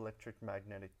bioelectric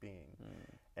magnetic being.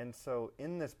 And so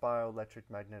in this bioelectric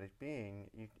magnetic being,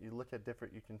 you look at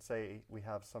different, you can say we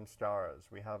have some stars,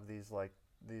 we have these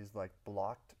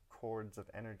blocked cords of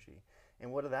energy.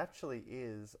 And what it actually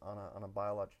is on a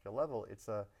biological level, it's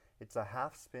a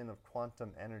half spin of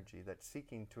quantum energy that's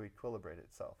seeking to equilibrate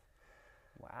itself.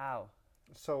 Wow.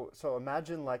 So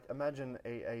imagine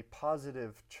a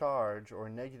positive charge or a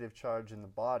negative charge in the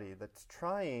body that's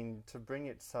trying to bring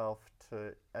itself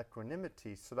to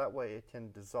equanimity so that way it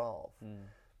can dissolve.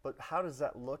 But how does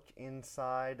that look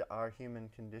inside our human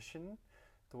condition?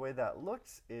 The way that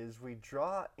looks is we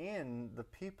draw in the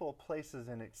people, places,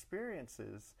 and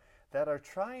experiences that are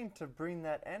trying to bring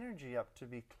that energy up to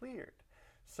be cleared.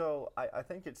 So I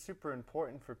think it's super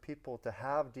important for people to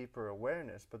have deeper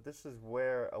awareness, but this is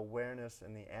where awareness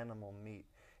and the animal meet,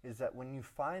 is that when you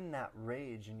find that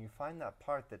rage and you find that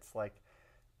part that's like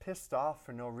pissed off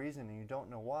for no reason and you don't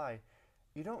know why,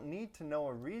 you don't need to know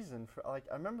a reason for, like,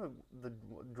 I remember the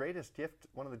greatest gift,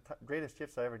 one of the greatest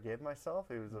gifts I ever gave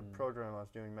myself, it was a program I was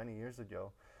doing many years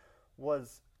ago,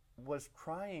 was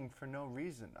crying for no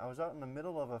reason. I was out in the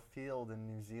middle of a field in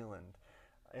New Zealand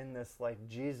in this like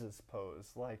Jesus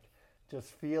pose, like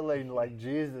just feeling like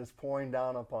Jesus pouring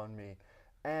down upon me.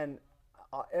 And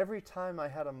every time I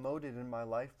had a motive in my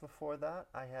life before that,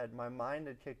 my mind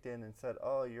had kicked in and said,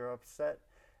 oh, you're upset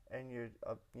and you're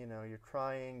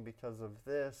crying because of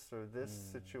this or this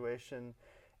situation.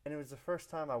 And it was the first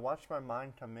time I watched my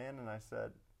mind come in and I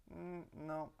said,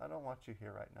 no, I don't want you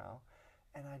here right now.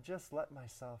 And I just let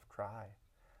myself cry.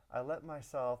 I let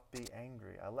myself be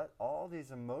angry. I let all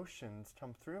these emotions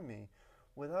come through me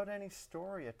without any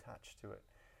story attached to it.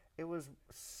 It was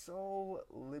so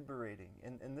liberating.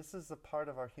 And this is a part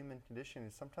of our human condition.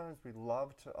 Is sometimes we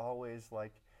love to always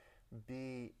like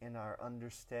be in our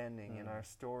understanding, in our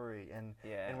story, and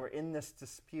we're in this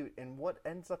dispute. And what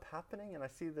ends up happening, and I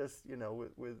see this,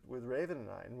 with Raven and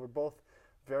I, and we're both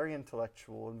very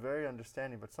intellectual and very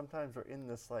understanding, but sometimes we're in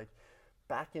this like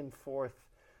back and forth,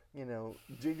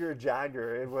 jigger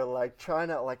jagger, and we're like trying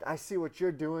to, like, I see what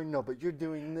you're doing, no, but you're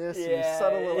doing this, and these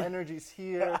subtle little energies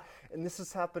here, and this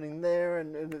is happening there,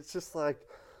 and it's just like,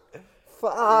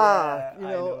 fuck, I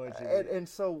know what you mean. And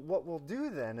so what we'll do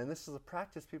then, and this is a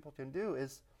practice people can do,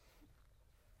 is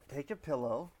take a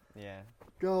pillow,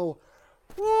 go,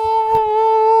 woo,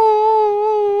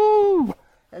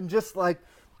 and just like,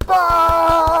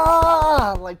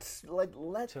 bah! Let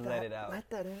it out. Let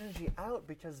that energy out,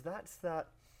 because that's that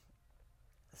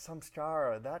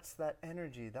samskara, that's that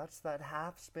energy, that's that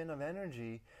half spin of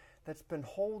energy that's been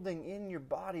holding in your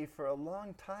body for a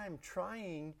long time,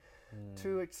 trying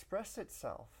to express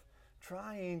itself,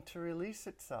 trying to release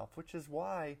itself, which is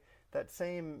why that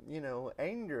same,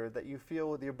 anger that you feel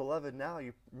with your beloved now,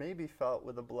 you maybe felt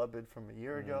with a beloved from a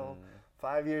year ago,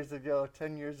 5 years ago,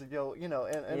 10 years ago,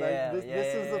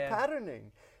 this is the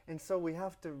patterning. And so we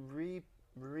have to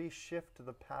reshift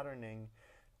the patterning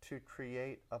to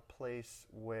create a place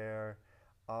where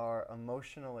our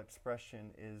emotional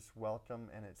expression is welcome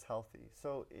and it's healthy.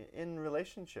 So in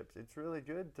relationships, it's really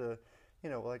good to,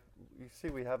 like you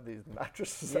see we have these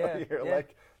mattresses out here,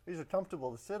 like these are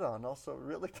comfortable to sit on, also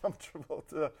really comfortable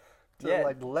to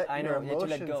like let your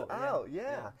emotions out.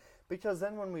 Because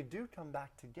then when we do come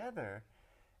back together,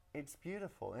 it's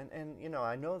beautiful. And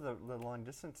I know the long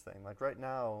distance thing, like right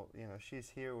now, she's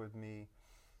here with me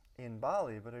in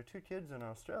Bali, but her 2 kids in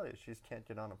Australia, she just can't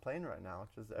get on a plane right now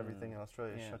because everything in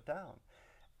Australia is shut down.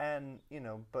 And,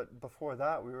 but before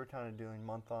that, we were kind of doing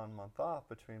month on, month off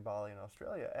between Bali and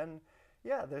Australia. And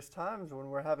there's times when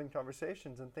we're having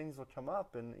conversations and things will come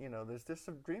up and, there's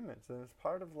disagreements, and it's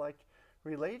part of like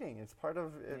relating. It's part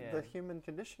of the human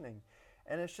conditioning.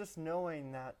 And it's just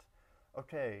knowing that,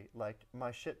 okay, like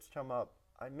my shit's come up,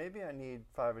 maybe I need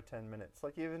 5 or 10 minutes.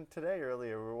 Like even today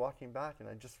earlier, we were walking back and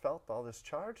I just felt all this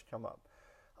charge come up.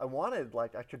 I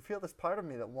could feel this part of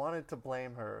me that wanted to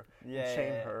blame her and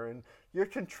shame her, and you're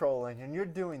controlling and you're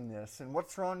doing this and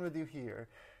what's wrong with you here.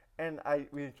 And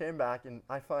we came back, and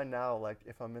I find now, like,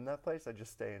 if I'm in that place, I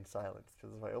just stay in silence,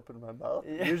 because if I open my mouth,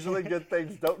 usually good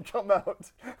things don't come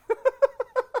out.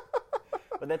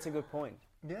 But that's a good point.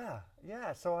 Yeah.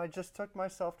 So I just took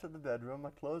myself to the bedroom,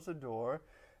 I closed the door,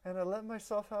 and I let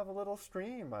myself have a little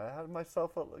stream. I had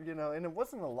myself, and it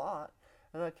wasn't a lot.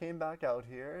 And I came back out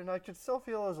here, and I could still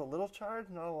feel it was a little charge,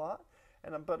 not a lot.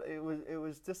 But it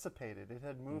was dissipated. It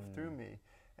had moved through me.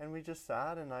 And we just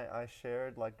sat, and I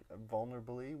shared, like,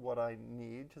 vulnerably what I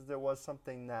need, because there was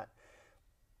something that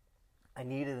I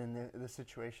needed in the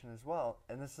situation as well.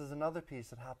 And this is another piece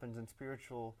that happens in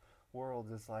spiritual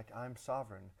world, is like, I'm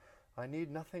sovereign. I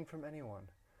need nothing from anyone.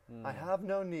 I have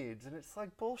no needs. And it's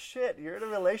like, bullshit. You're in a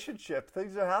relationship.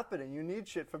 Things are happening. You need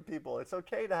shit from people. It's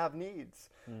okay to have needs.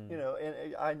 You know,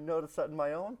 and I noticed that in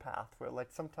my own path where like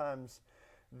sometimes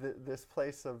this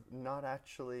place of not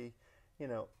actually, you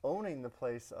know, owning the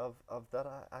place of that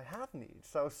I have needs.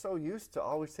 So I was so used to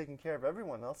always taking care of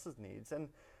everyone else's needs. And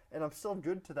I'm still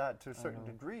good to that to a certain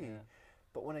degree. Yeah.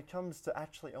 But when it comes to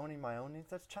actually owning my own needs,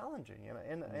 that's challenging.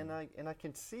 And I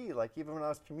can see, like, even when I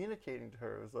was communicating to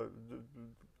her, it was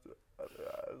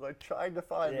like trying to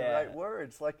find the right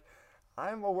words. Like,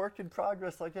 I'm a work in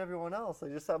progress like everyone else. I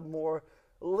just have a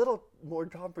little more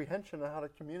comprehension on how to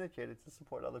communicate it to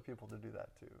support other people to do that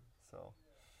too. So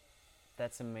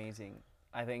That's amazing.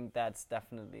 I think that's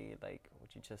definitely like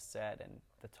what you just said and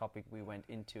the topic we went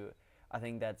into. I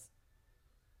think that's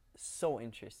so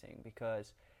interesting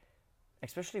because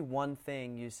especially one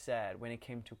thing you said when it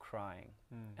came to crying,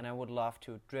 and I would love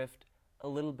to drift a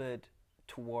little bit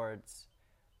towards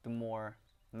the more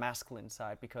masculine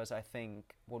side because I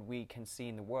think what we can see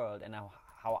in the world and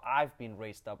how I've been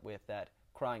raised up with that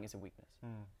crying is a weakness.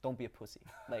 Don't be a pussy.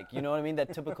 Like, you know what I mean?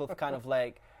 That typical kind of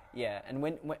like, yeah. And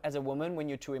when as a woman, when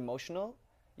you're too emotional,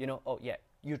 you know, oh yeah,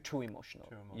 you're too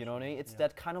emotional. You know what I mean? It's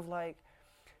that kind of like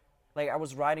I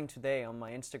was writing today on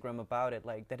my Instagram about it,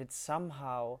 like that it's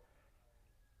somehow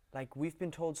like we've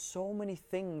been told so many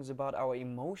things about our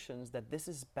emotions that this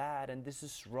is bad and this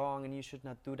is wrong and you should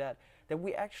not do that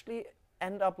we actually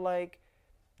end up like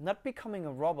not becoming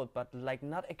a robot but like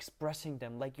not expressing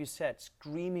them, like you said,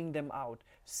 screaming them out,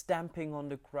 stamping on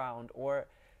the ground, or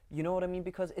you know what I mean,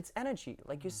 because it's energy,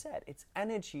 like you said, it's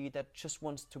energy that just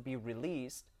wants to be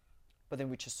released, but then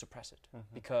we just suppress it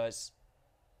because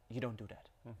you don't do that.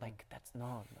 Like that's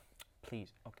no,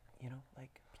 please, okay, you know,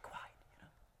 like be quiet,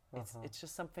 you know. It's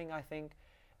just something I think,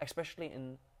 especially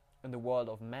in the world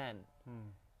of men,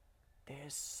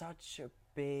 there's such a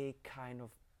big kind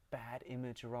of bad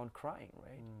image around crying,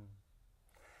 right?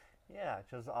 Yeah,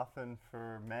 because often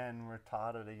for men, we're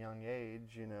taught at a young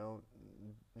age, you know,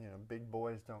 big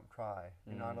boys don't cry.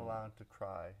 You're not allowed to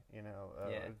cry. You know,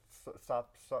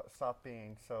 stop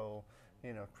being so,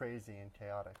 you know, crazy and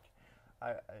chaotic.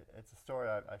 It's a story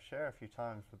I've shared a few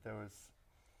times, but there was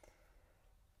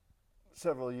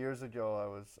several years ago.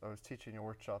 I was teaching a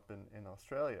workshop in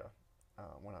Australia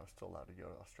when I was still allowed to go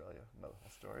to Australia. Another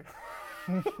whole story.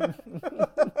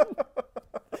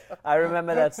 I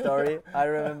remember that story.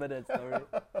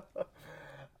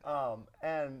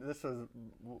 And this was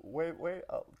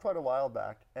quite a while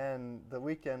back. And the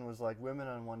weekend was like women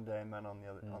on one day, men on the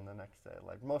other on the next day.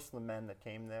 Like most of the men that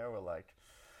came there were like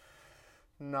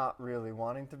not really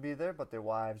wanting to be there, but their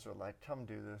wives were like, "Come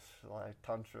do this like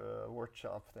tantra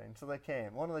workshop thing." So they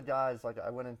came. One of the guys, like I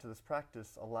went into this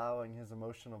practice allowing his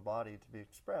emotional body to be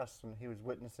expressed, and he was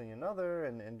witnessing another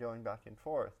and going back and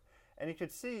forth. And you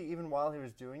could see, even while he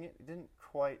was doing it, he didn't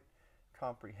quite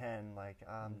comprehend, like,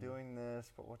 I'm doing this,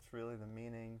 but what's really the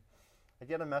meaning? I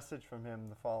get a message from him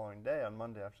the following day, on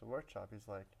Monday after the workshop. He's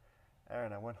like,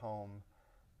 "Aaron, I went home,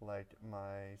 like,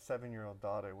 my 7-year-old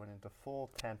daughter went into full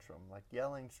tantrum, like,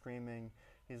 yelling, screaming."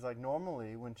 He's like,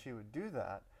 normally, when she would do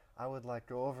that, I would, like,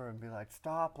 go over and be like,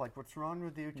 "Stop, like, what's wrong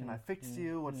with you? Can I fix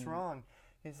you? What's wrong?"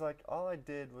 He's like, all I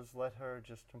did was let her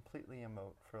just completely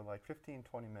emote for like 15,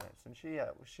 20 minutes. And she had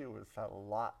a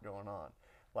lot going on.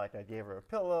 Like I gave her a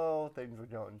pillow, things were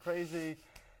going crazy.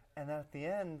 And then at the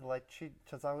end, like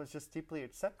because I was just deeply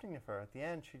accepting of her, at the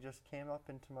end she just came up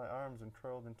into my arms and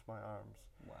curled into my arms.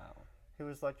 Wow. It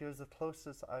was the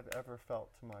closest I've ever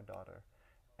felt to my daughter.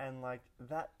 And like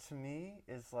that to me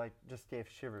is like, just gave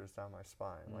shivers down my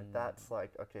spine. Like that's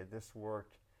like, okay, this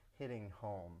work hitting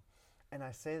home. And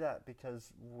I say that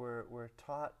because we're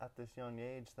taught at this young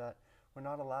age that we're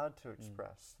not allowed to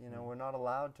express. You know, we're not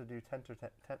allowed to do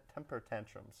temper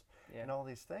tantrums and all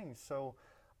these things. So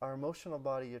our emotional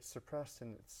body gets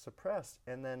suppressed.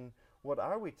 And then what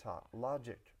are we taught?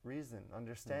 Logic, reason,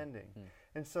 understanding.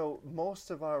 And so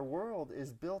most of our world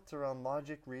is built around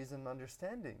logic, reason,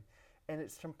 understanding. And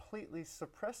it's completely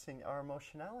suppressing our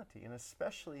emotionality, and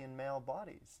especially in male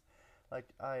bodies.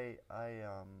 Like I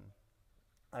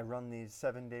run these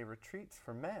 7-day retreats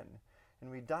for men,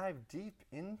 and we dive deep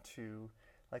into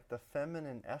like the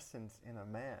feminine essence in a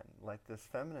man, like this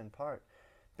feminine part,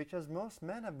 because most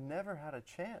men have never had a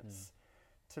chance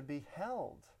to be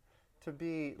held, to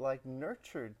be like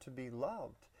nurtured, to be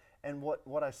loved. And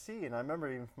what I see, and I remember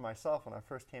even for myself when I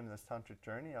first came in this tantric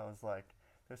journey, I was like,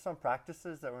 there's some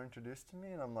practices that were introduced to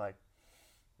me, and I'm like,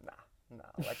 nah.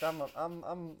 Like I'm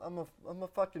a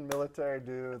fucking military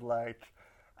dude. Like,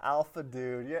 alpha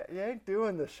dude, you ain't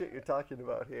doing the shit you're talking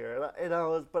about here.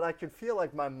 But I could feel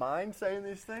like my mind saying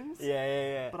these things.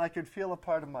 Yeah. But I could feel a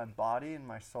part of my body and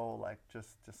my soul like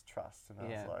just trust, and I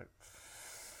Yeah. was like,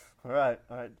 all right.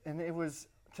 And it was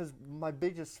because my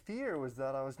biggest fear was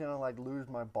that I was gonna like lose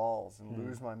my balls and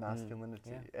lose my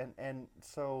masculinity, and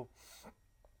so.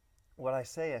 What I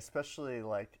say, especially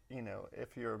like, you know,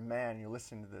 if you're a man, you're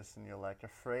listening to this and you're like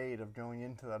afraid of going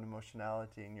into that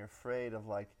emotionality and you're afraid of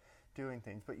like doing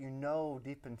things, but you know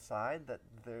deep inside that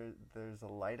there's a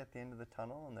light at the end of the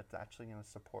tunnel and that's actually going to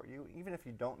support you, even if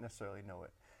you don't necessarily know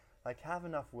it. Like have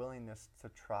enough willingness to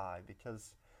try,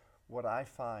 because what I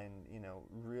find, you know,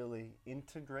 really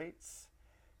integrates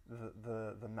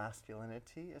the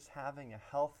masculinity is having a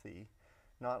healthy,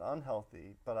 not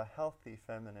unhealthy, but a healthy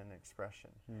feminine expression.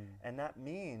 And that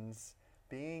means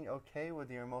being okay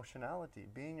with your emotionality,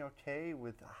 being okay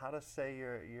with how to say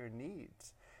your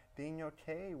needs, being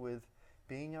okay with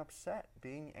being upset,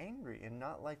 being angry, and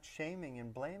not like shaming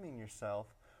and blaming yourself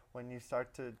when you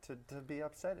start to be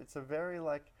upset. It's a very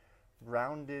like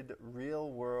grounded, real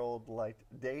world, like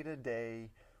day to day,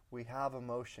 we have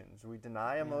emotions. We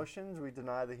deny emotions, we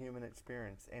deny the human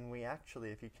experience. And we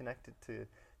actually, if you connect it to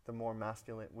the more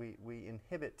masculine, we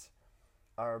inhibit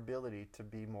our ability to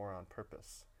be more on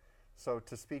purpose. So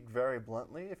to speak very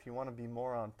bluntly, if you want to be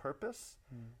more on purpose,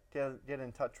 get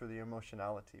in touch with your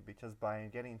emotionality, because by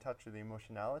getting in touch with the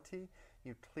emotionality,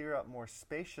 you clear up more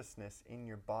spaciousness in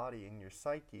your body, in your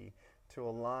psyche, to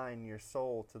align your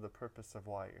soul to the purpose of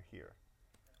why you're here.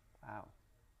 Wow.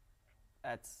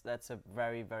 That's a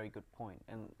very, very good point.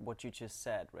 And what you just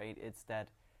said, right? It's that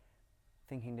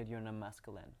thinking that you're not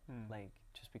masculine, like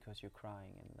just because you're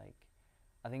crying, and like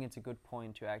I think it's a good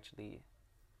point to actually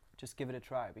just give it a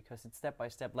try, because it's step by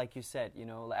step, like you said. You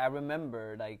know, I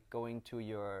remember like going to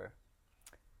your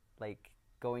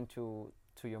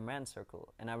men's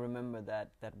circle, and I remember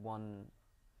that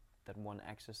one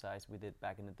exercise we did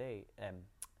back in the day,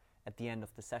 at the end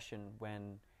of the session,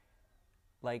 when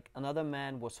like another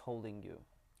man was holding you,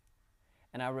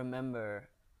 and I remember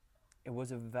it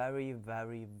was a very,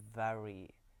 very,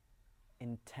 very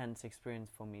intense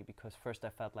experience for me, because first I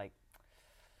felt like,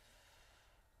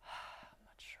 I'm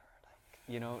not sure, like,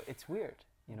 you know, it's weird,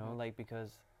 you know, like,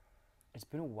 because it's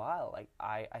been a while. Like,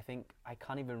 I think I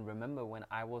can't even remember when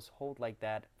I was held like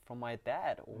that from my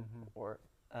dad or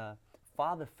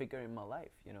father figure in my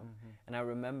life, you know. And I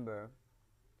remember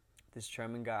this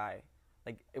German guy,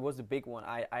 like, it was a big one.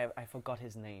 I forgot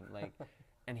his name, like,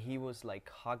 and he was like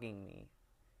hugging me,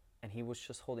 and he was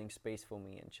just holding space for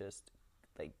me and just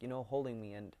like, you know, holding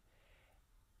me, and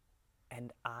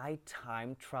I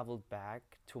time traveled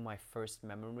back to my first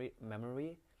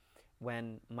memory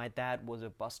when my dad was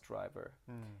a bus driver,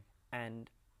 and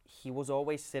he was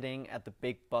always sitting at the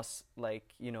big bus,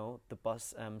 like, you know, the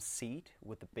bus seat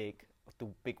with the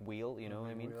big wheel, you know what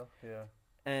I mean? Wheel, yeah.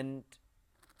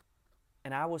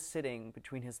 And I was sitting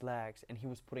between his legs, and he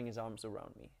was putting his arms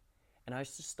around me, and I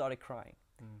just started crying.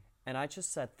 And I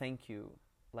just said thank you,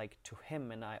 like, to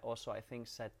him, and I also, I think,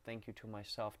 said thank you to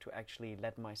myself to actually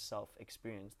let myself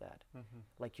experience that,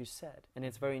 like you said. And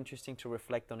it's very interesting to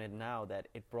reflect on it now, that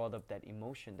it brought up that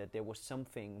emotion, that there was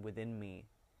something within me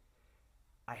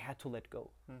I had to let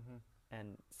go.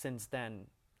 And since then,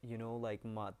 you know, like,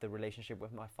 the relationship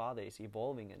with my father is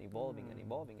evolving and evolving and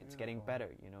evolving. It's getting better,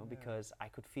 you know, because I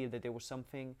could feel that there was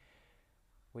something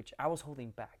which I was holding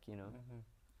back, you know.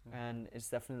 And it's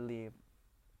definitely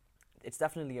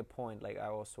a point, like, I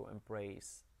also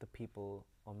embrace the people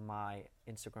on my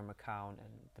Instagram account and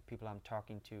the people I'm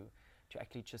talking to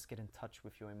actually just get in touch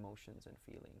with your emotions and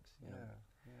feelings, you know.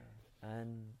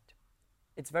 And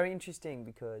it's very interesting,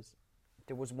 because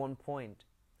there was one point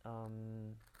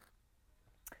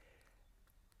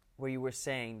where you were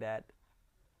saying that,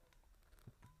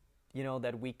 you know,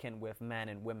 that weekend with men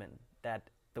and women, that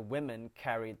the women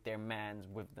carried their mans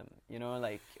with them, you know,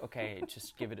 like, okay,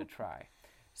 just give it a try.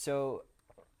 So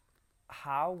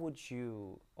how would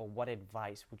you, or what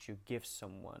advice would you give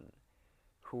someone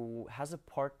who has a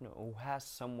partner, who has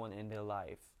someone in their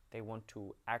life, they want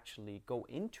to actually go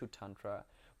into Tantra,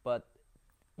 but,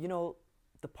 you know,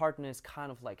 the partner is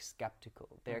kind of like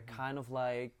skeptical. They're kind of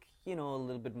like, you know, a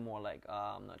little bit more like,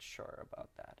 I'm not sure about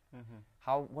that.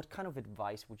 What kind of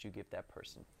advice would you give that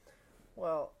person?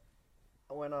 Well,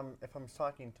 if I'm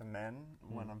talking to men,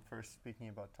 when I'm first speaking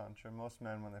about Tantra, most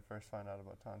men, when they first find out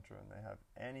about Tantra and they have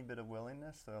any bit of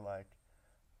willingness, they're like,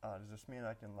 does this mean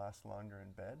I can last longer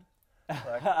in bed?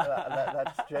 Like,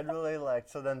 that's generally like,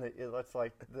 so then it's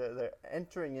like they're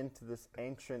entering into this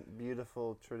ancient,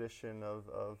 beautiful tradition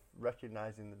of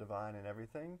recognizing the divine and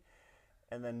everything.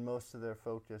 and then most of their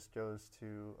focus goes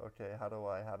to, okay, how do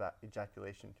I have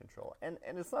ejaculation control? And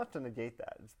it's not to negate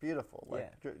that. It's beautiful.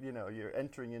 Like, you know, you're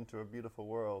entering into a beautiful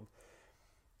world.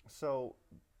 So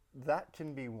that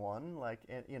can be one. Like,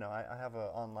 and, you know, I have an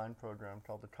online program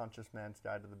called The Conscious Man's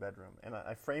Guide to the Bedroom, and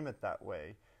I frame it that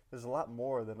way. There's a lot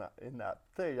more than in that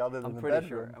thing other than the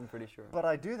bedroom. I'm pretty sure. But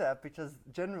I do that because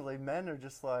generally men are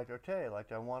just like, okay,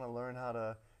 like I want to learn how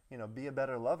to, you know, be a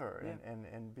better lover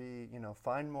and be, you know,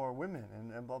 find more women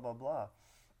and blah, blah, blah.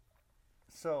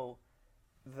 So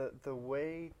the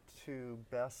way to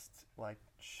best like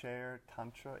share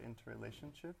Tantra into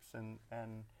relationships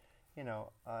and you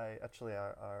know, I actually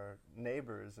our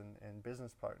neighbors and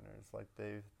business partners, like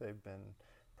they've been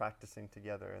practicing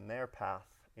together in their path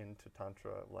into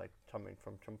Tantra, like coming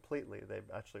from completely, they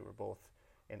actually were both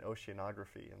in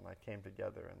oceanography and like came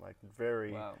together and like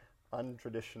very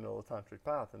untraditional tantric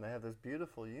path, and they have this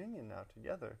beautiful union now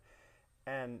together.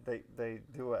 And they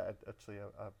do actually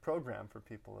a program for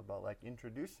people about like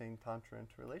introducing Tantra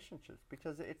into relationships,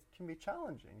 because it can be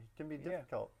challenging, it can be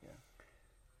difficult. Yeah.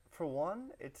 For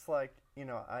one, it's like, you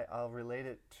know, I'll relate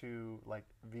it to like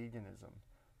veganism.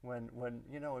 When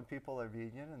you know, when people are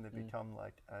vegan and they become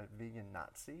like a vegan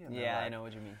Nazi, and Yeah, like, I know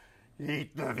what you mean.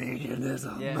 eat the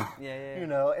veganism. Yeah. You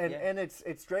know, and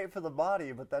it's great for the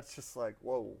body, but that's just like,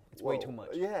 whoa. It's way too much.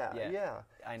 Yeah.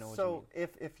 I know what you So mean.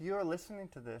 if you're listening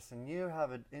to this and you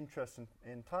have an interest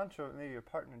in Tantra, but maybe your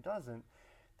partner doesn't,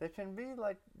 there can be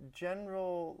like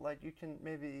general, like you can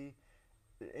maybe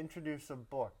introduce a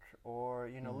book, or,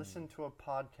 you know, listen to a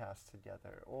podcast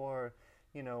together, or,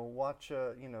 you know, watch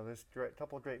there's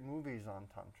couple of great movies on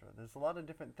Tantra. There's a lot of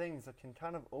different things that can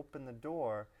kind of open the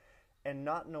door, and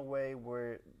not in a way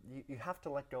where you have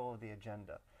to let go of the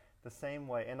agenda. The same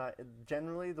way, and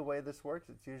generally the way this works,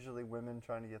 it's usually women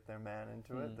trying to get their man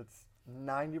into it. That's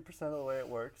 90% of the way it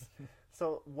works.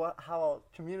 So how I'll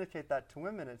communicate that to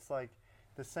women, it's like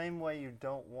the same way you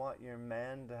don't want your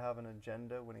man to have an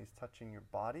agenda when he's touching your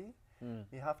body.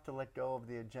 You have to let go of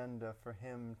the agenda for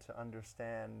him to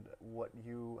understand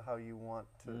how you want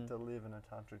to live in a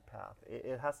tantric path.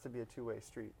 It has to be a two-way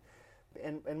street.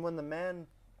 And when the man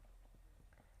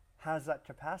has that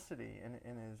capacity and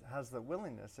has the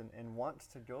willingness and wants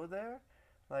to go there,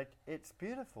 like, it's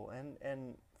beautiful.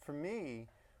 And for me,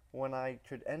 when I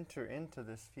could enter into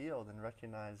this field and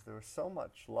recognize there was so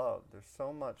much love, there's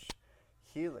so much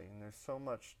healing, there's so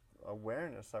much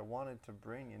awareness I wanted to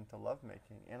bring into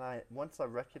lovemaking, and once I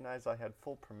recognized I had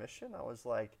full permission, I was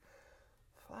like,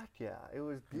 fuck yeah, it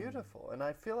was beautiful. And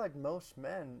I feel like most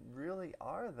men really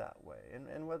are that way,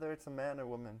 and whether it's a man or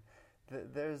woman,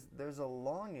 there's a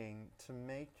longing to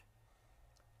make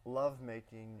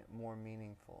lovemaking more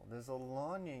meaningful. There's a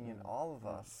longing in all of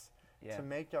us to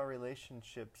make our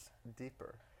relationships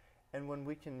deeper. And when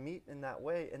we can meet in that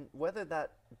way, and whether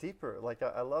that deeper, like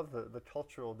I love the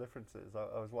cultural differences.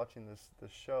 I was watching this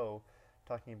show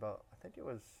talking about, I think it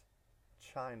was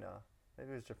China,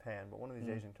 maybe it was Japan, but one of these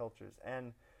Asian cultures.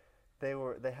 And they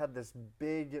had this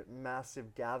big,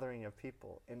 massive gathering of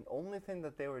people. And the only thing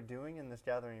that they were doing in this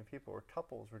gathering of people were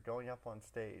couples were going up on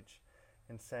stage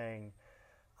and saying,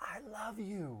 "I love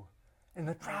you." And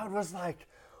the crowd was like,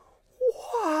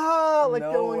 wow, like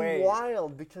No going way.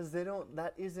 wild, because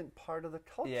that isn't part of the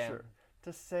culture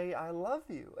to say I love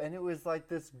you. And it was like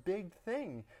this big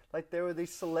thing. Like there were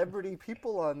these celebrity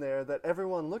people on there that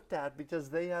everyone looked at because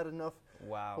they had enough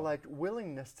like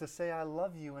willingness to say I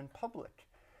love you in public.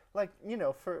 Like, you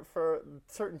know, for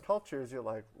certain cultures you're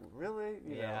like, really?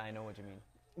 You know? I know what you mean.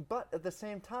 But at the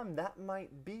same time, that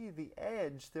might be the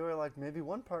edge. They were like, maybe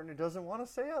one partner doesn't want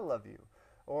to say I love you,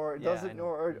 or doesn't,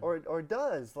 or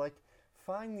does. Like,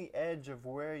 find the edge of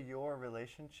where your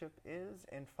relationship is,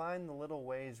 and find the little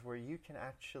ways where you can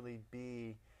actually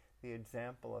be the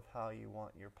example of how you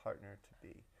want your partner to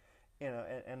be. You know,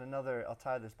 and another, I'll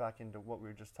tie this back into what we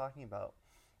were just talking about.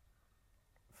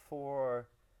 For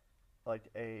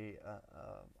like a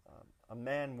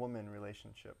man-woman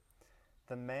relationship,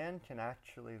 the man can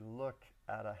actually look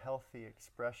at a healthy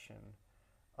expression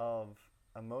of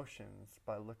emotions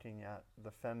by looking at the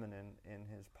feminine in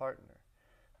his partner.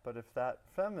 But if that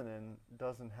feminine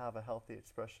doesn't have a healthy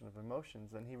expression of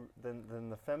emotions, then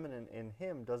the feminine in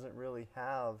him doesn't really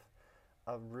have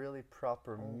a really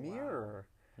proper mirror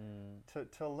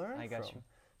to learn from. I got you.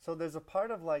 So there's a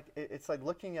part of like, it's like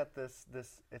looking at this,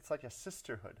 it's like a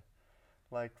sisterhood.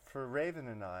 Like for Raven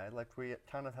and I, like we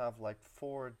kind of have like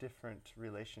 4 different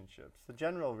relationships. The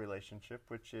general relationship,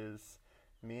 which is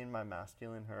me and my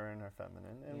masculine, her and her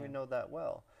feminine, and we know that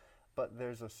well. But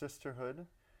there's a sisterhood,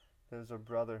 there's a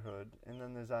brotherhood, and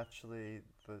then there's actually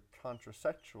the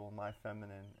contrasexual, my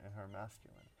feminine and her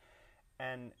masculine.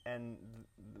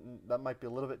 that might be a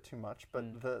little bit too much,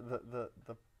 but the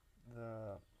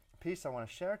piece I want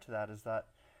to share to that is that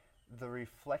the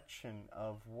reflection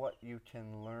of what you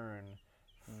can learn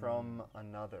from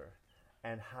another,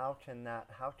 and how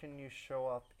can you show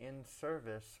up in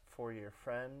service for your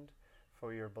friend,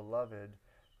 for your beloved,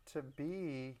 to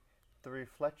be the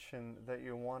reflection that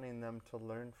you're wanting them to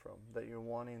learn from, that you're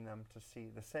wanting them to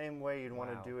see. The same way you'd want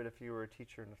to do it if you were a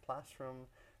teacher in a classroom,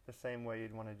 the same way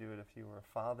you'd want to do it if you were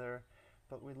a father.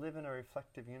 But we live in a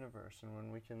reflective universe, and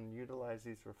when we can utilize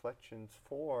these reflections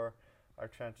for our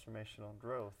transformational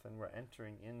growth, and we're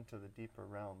entering into the deeper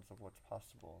realms of what's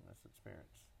possible in this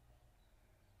experience.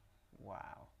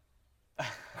 Wow.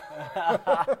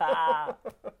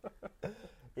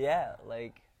 Yeah,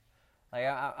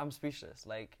 I'm speechless.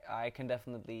 Like I can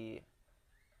definitely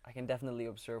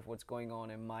observe what's going on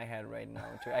in my head right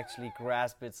now to actually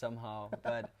grasp it somehow.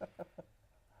 But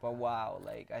wow,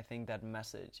 like I think that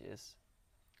message is,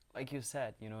 like you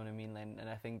said, you know what I mean? And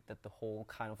I think that the whole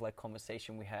kind of like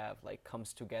conversation we have like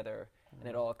comes together, and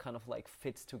it all kind of like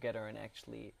fits together and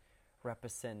actually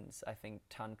represents, I think,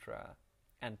 Tantra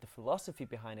and the philosophy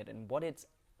behind it and what it's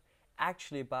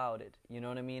actually about it, you know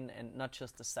what I mean? And not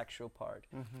just the sexual part.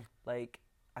 Like,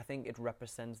 I think it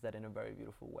represents that in a very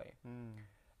beautiful way.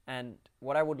 And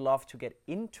what I would love to get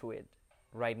into it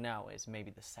right now is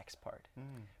maybe the sex part.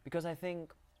 Because I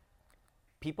think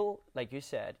people, like you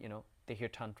said, you know, they hear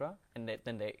Tantra and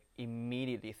then they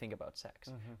immediately think about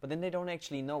sex. But then they don't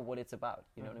actually know what it's about,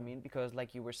 you know what I mean? Because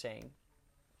like you were saying,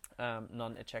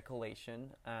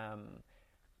 non-ejaculation,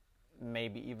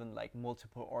 maybe even like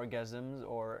multiple orgasms,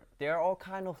 or there are all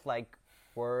kind of like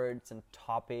words and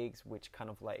topics which kind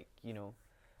of like, you know,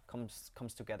 comes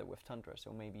together with Tantra.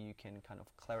 So maybe you can kind of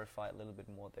clarify a little bit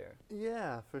more there.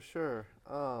 Yeah, for sure.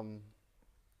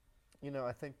 You know,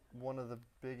 I think one of the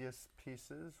biggest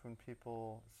pieces when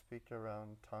people speak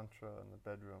around Tantra in the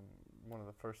bedroom, one of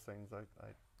the first things I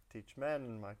teach men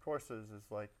in my courses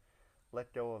is like,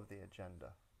 let go of the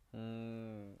agenda.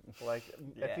 Like,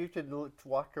 if you could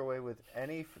walk away with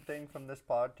anything from this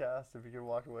podcast, if you could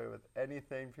walk away with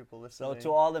anything, people listening. So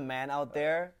to all the men out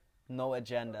there, no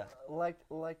agenda.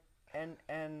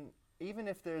 And even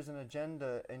if there's an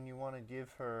agenda and you want to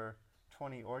give her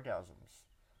 20 orgasms,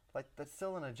 like that's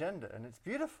still an agenda, and it's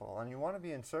beautiful, and you want to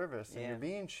be in service, and you're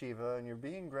being Shiva, and you're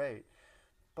being great.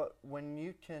 But when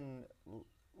you can,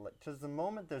 because the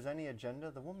moment there's any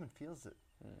agenda, the woman feels it.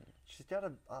 She's got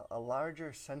a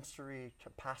larger sensory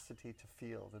capacity to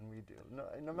feel than we do.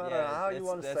 No matter how you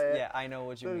want to say it. Yeah, I know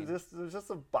what you mean. There's just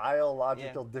a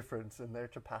biological difference in their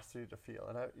capacity to feel,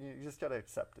 and you just got to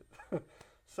accept it.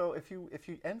 So if you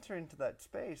enter into that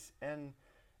space and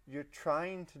you're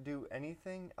trying to do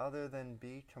anything other than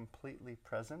be completely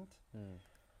present,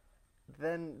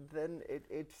 then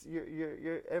it's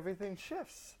your everything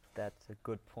shifts. That's a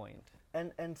good point.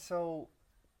 And so,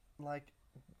 like,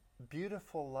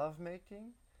 beautiful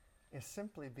lovemaking is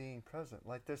simply being present.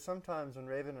 Like, there's sometimes when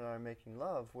Raven and I are making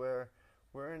love where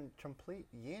we're in complete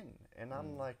yin, and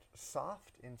I'm like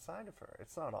soft inside of her.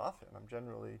 It's not often. I'm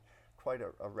generally quite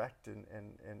erect and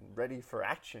ready for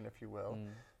action, if you will.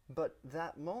 But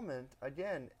that moment,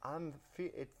 again,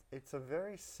 it's a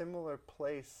very similar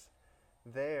place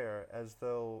there as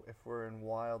though if we're in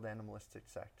wild animalistic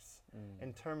sex.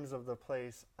 In terms of the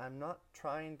place, I'm not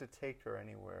trying to take her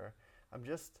anywhere. I'm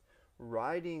just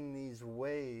riding these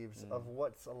waves of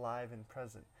what's alive and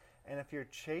present. And if you're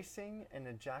chasing an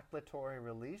ejaculatory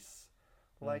release,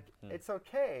 like, it's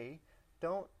okay.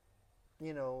 Don't,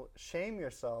 you know, shame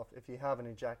yourself if you have an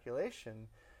ejaculation.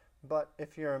 But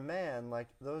if you're a man, like,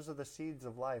 those are the seeds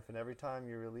of life, and every time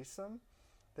you release them,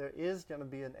 there is going to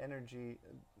be an energy,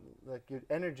 like, your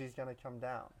energy is going to come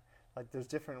down. Like, there's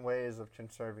different ways of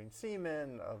conserving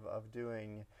semen, of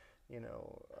doing, you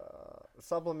know,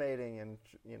 sublimating, and,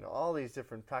 you know, all these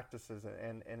different practices,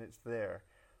 and it's there.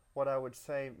 What I would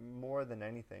say more than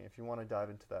anything, if you want to dive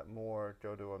into that more,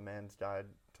 go to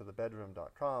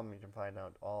amansguidetothebedroom.com. You can find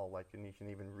out all, like, and you can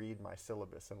even read my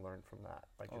syllabus and learn from that.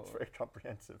 Like, it's very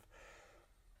comprehensive.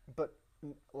 But,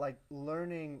 like,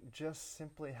 learning just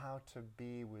simply how to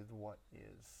be with what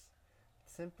is.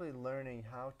 Simply learning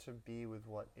how to be with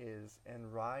what is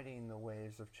and riding the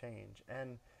waves of change.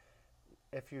 And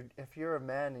if you're a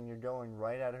man and you're going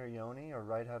right at her yoni or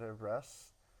right at her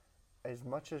breasts, as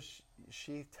much as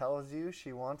she tells you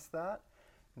she wants that,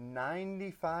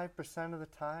 95% of the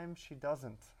time she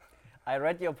doesn't. I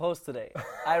read your post today.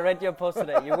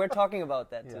 You were talking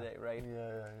about that today, right?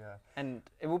 Yeah. And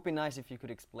it would be nice if you could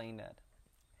explain that.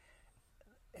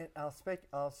 I'll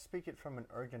speak it from an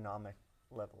ergonomic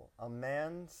level. A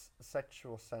man's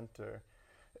sexual center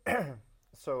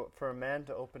So for a man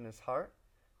to open his heart,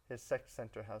 his sex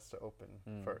center has to open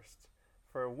first.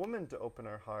 For a woman to open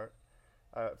her heart,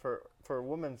 for a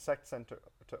woman's sex center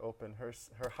to open,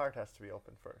 her heart has to be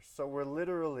open first. So we're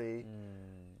literally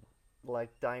like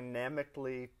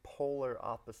dynamically polar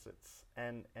opposites.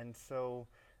 And so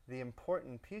the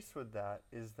important piece with that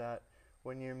is that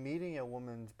when you're meeting a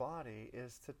woman's body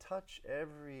is to touch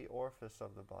every orifice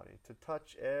of the body, to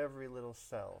touch every little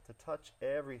cell, to touch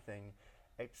everything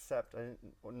except an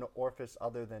orifice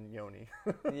other than yoni.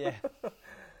 Yeah.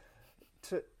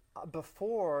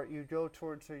 Before you go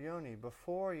towards her yoni,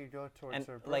 before you go towards And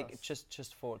her breast. like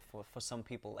just for some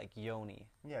people, like yoni.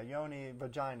 Yeah, yoni,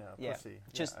 vagina, Yeah. pussy.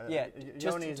 Just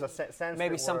Yoni is a Sanskrit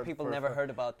maybe some word people for- never for- heard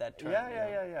about that term.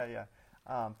 Yeah.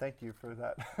 Thank you for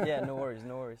that. Yeah, no worries,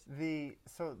 no worries. The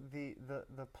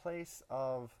place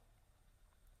of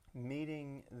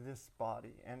meeting this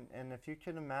body, and if you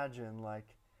can imagine,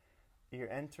 like, you're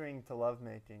entering to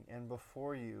lovemaking, and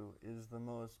before you is the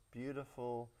most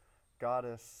beautiful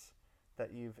goddess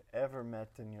that you've ever met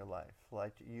in your life.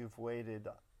 Like, you've waited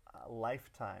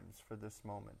lifetimes for this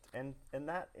moment, and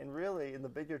really in the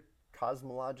bigger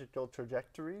cosmological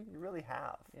trajectory, you really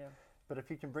have. Yeah. But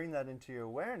if you can bring that into your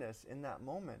awareness in that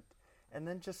moment, and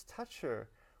then just touch her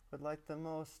with like the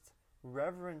most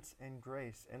reverence and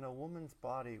grace, and a woman's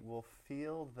body will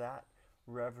feel that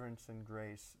reverence and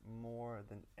grace more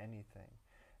than anything.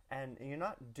 And you're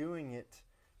not doing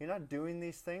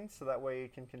these things so that way you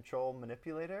can control,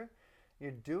 manipulate her.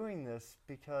 You're doing this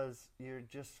because you're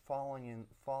just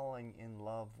falling in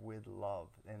love with love,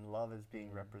 and love is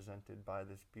being represented by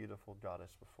this beautiful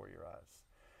goddess before your eyes.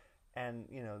 And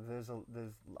there's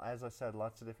as I said,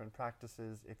 lots of different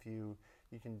practices. If you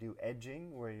can do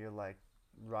edging, where you're like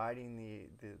riding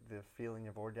the feeling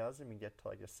of orgasm. You get to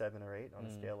like a 7 or 8 on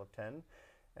a scale of 10,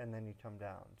 and then you come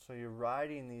down. So you're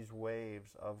riding these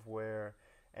waves of where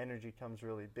energy comes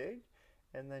really big,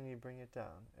 and then you bring it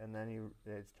down, and then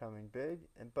it's coming big,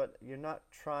 but you're not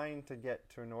trying to get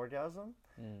to an orgasm.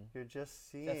 You're just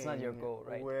seeing That's not your goal,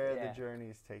 right? where Yeah. the journey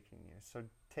is taking you. So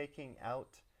taking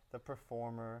out the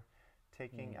performer,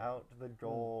 taking out the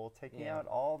goal, taking Yeah. out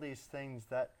all these things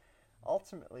that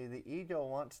ultimately the ego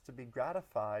wants to be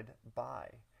gratified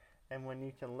by. And when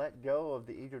you can let go of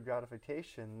the ego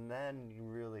gratification, then you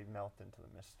really melt into the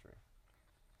mystery.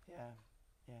 Yeah,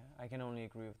 I can only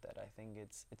agree with that. I think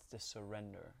it's the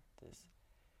surrender, this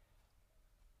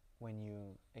when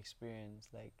you experience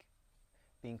like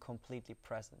being completely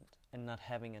present and not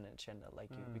having an agenda like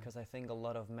you. Because I think a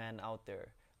lot of men out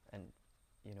there, and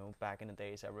back in the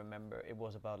days, I remember it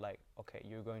was about like, okay,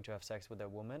 you're going to have sex with a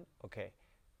woman, okay,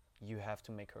 you have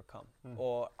to make her come,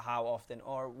 or how often,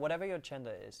 or whatever your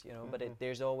agenda is, but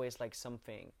there's always like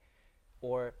something.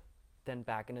 Or then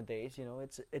back in the days,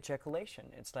 it's ejaculation.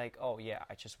 It's like, oh yeah,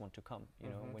 I just want to come,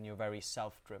 when you're very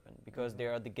self-driven, because they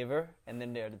are the giver and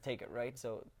then they're the taker, right?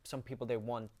 So some people, they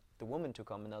want the woman to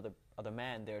come, and other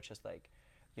men, they're just like,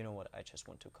 you know what, I just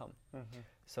want to come.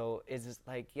 So it's just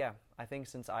like, yeah, I think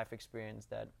since I've experienced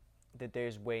that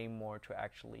there's way more to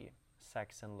actually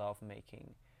sex and love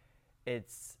making.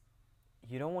 It's,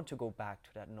 you don't want to go back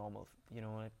to that normal,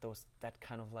 like that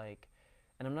kind of like,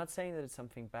 and I'm not saying that it's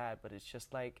something bad, but it's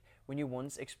just like when you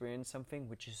once experience something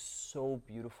which is so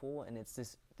beautiful, and it's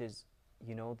this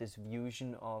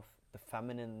fusion of the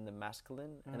feminine and the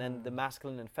masculine, and then the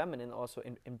masculine and feminine also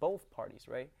in both parties,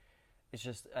 right? It's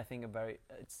just, I think,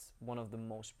 it's one of the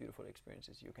most beautiful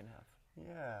experiences you can have.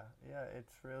 Yeah,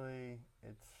 it's really,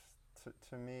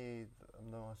 to me,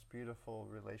 the most beautiful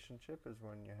relationship is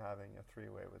when you're having a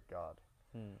three-way with God.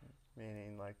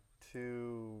 Meaning like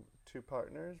two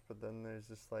partners, but then there's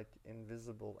this like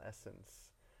invisible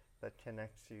essence that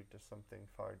connects you to something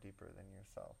far deeper than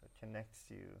yourself. It connects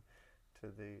you to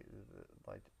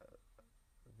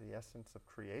the essence of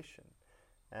creation.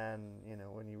 And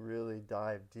when you really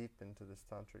dive deep into this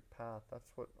tantric path,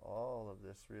 that's what all of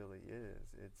this really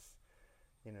is. It's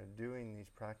doing these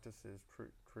practices,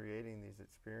 creating these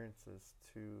experiences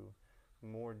to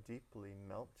more deeply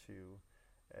melt you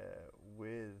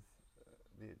with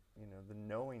the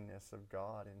knowingness of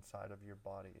God inside of your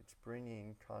body. It's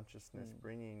bringing consciousness,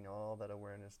 bringing all that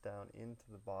awareness down into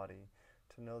the body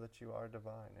to know that you are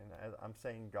divine. And I'm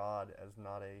saying God as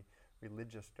not a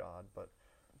religious God, but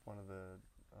one of the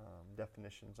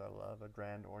definitions I love, a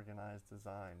grand organized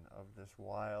design of this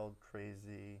wild,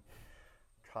 crazy,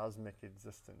 cosmic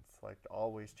existence, like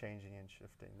always changing and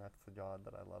shifting. That's the God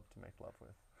that I love to make love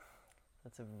with.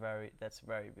 That's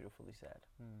very beautifully said.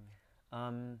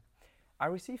 I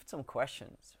received some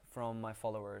questions from my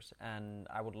followers, and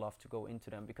I would love to go into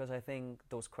them, because I think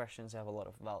those questions have a lot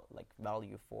of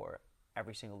value for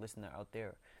every single listener out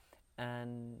there.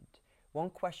 And one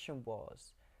question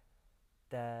was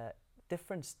the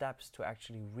different steps to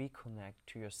actually reconnect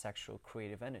to your sexual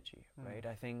creative energy, right?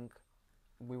 I think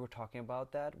we were talking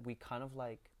about that. We kind of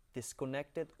like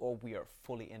disconnected, or we are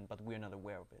fully in, but we're not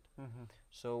aware of it.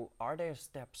 So are there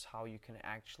steps how you can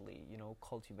actually,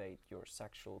 cultivate your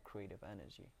sexual creative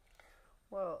energy?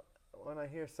 Well, when I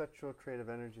hear sexual creative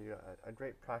energy, a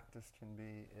great practice can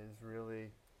be is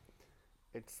really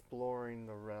exploring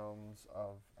the realms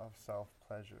of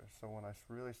self-pleasure. So when I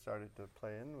really started to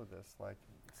play in with this, like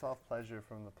self-pleasure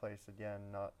from the place,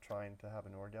 again, not trying to have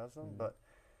an orgasm, but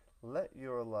let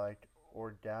your like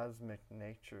orgasmic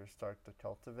nature start to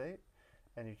cultivate.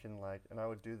 And you can like, and I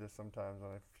would do this sometimes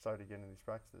when I started getting these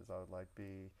practices, I would like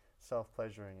be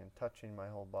self-pleasuring and touching my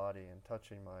whole body and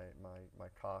touching my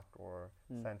cock, or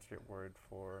Sanskrit word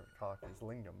for cock is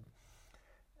lingam.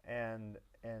 And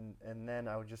then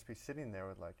I would just be sitting there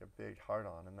with like a big heart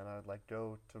on, and then I would like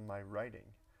go to my writing,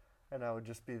 and I would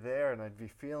just be there, and I'd be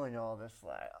feeling all this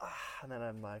like, and then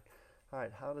I'm like, all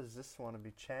right, how does this want to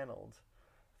be channeled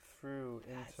through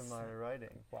into my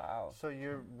writing? Wow. So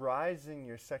you're rising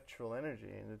your sexual energy,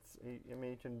 and I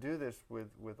mean, you can do this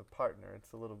with a partner.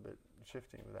 It's a little bit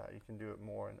shifting with that. You can do it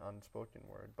more in unspoken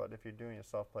word, but if you're doing a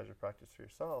self-pleasure practice for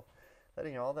yourself,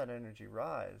 letting all that energy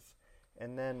rise.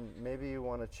 And then maybe you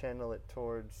want to channel it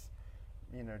towards,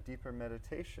 deeper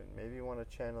meditation. Maybe you want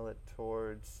to channel it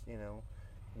towards,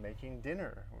 making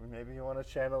dinner. Or maybe you want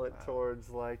to channel it towards,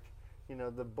 like,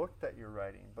 the book that you're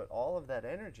writing. But all of that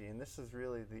energy, and this is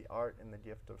really the art and the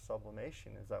gift of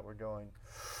sublimation, is that we're going,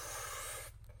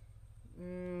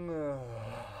 and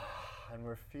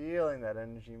we're feeling that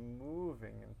energy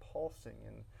moving and pulsing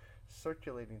and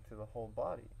circulating through the whole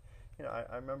body.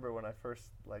 I remember when I first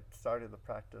started the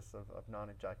practice of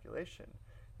non-ejaculation,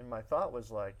 and my thought was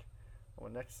like,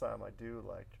 well, next time I do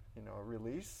a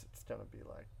release, it's gonna be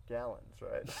like gallons,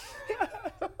 right?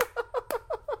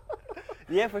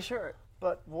 Yeah, for sure.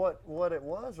 But what it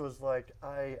was like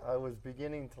I was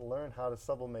beginning to learn how to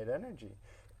sublimate energy,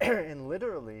 and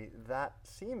literally that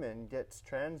semen gets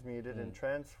transmuted and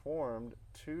transformed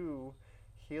to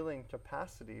healing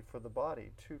capacity for the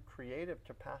body, to creative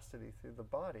capacity through the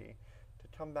body,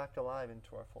 to come back alive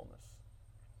into our fullness.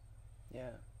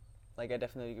 Yeah, I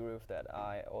definitely agree with that.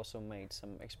 I also made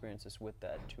some experiences with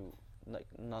that to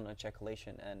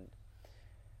non-ejaculation,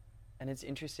 and it's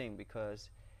interesting because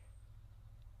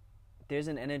there's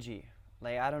an energy,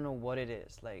 I don't know what it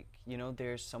is,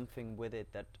 there's something with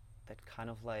it that kind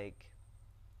of like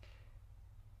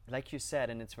you said,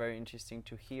 and it's very interesting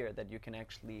to hear that you can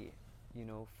actually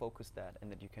focus that,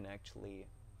 and that you can actually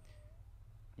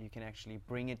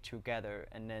bring it together,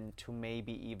 and then to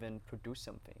maybe even produce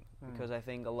something. Because I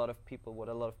think what a lot of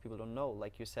people don't know,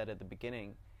 like you said at the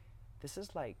beginning, this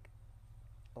is like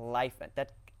life,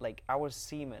 that like our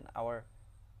semen,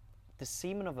 the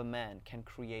semen of a man can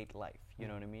create life, you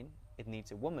know what I mean? It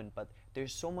needs a woman, but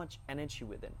there's so much energy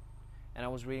within. And I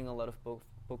was reading a lot of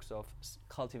books of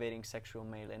cultivating sexual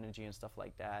male energy and stuff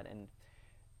like that, and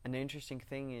the interesting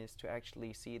thing is to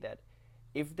actually see that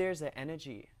if there's an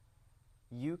energy,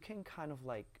 you can kind of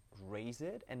like raise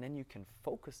it, and then you can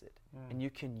focus it, and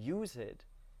you can use it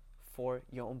for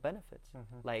your own benefits,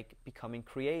 like becoming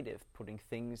creative, putting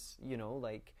things,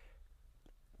 like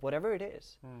whatever it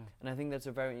is. And I think that's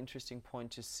a very interesting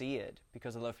point to see it,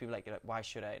 because a lot of people like, why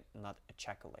should I not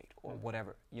ejaculate or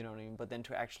whatever, you know what I mean? But then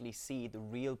to actually see the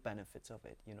real benefits of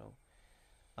it,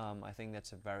 I think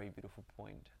that's a very beautiful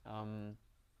point.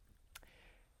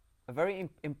 A very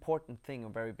important thing, a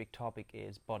very big topic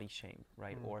is body shame,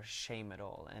 right? Or shame at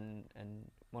all. And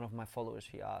one of my followers,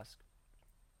 he asked,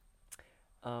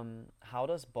 how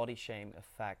does body shame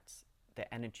affect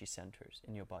the energy centers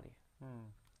in your body?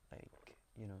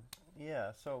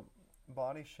 Yeah, so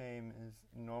body shame is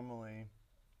normally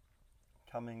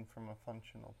coming from a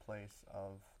functional place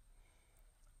of,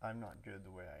 I'm not good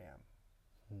the way I am.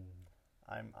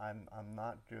 I'm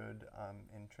not good, I'm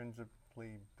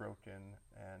intrinsically broken,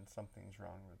 and something's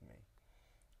wrong with me.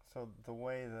 So the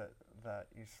way that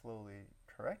you slowly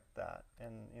correct that,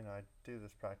 and I do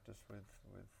this practice with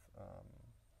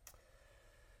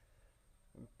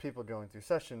people going through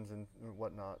sessions and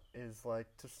whatnot, is like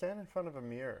to stand in front of a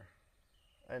mirror.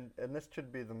 And this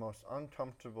could be the most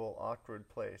uncomfortable, awkward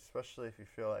place, especially if you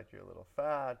feel like you're a little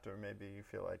fat, or maybe you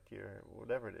feel like you're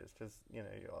whatever it is, because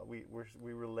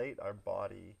we relate our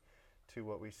body to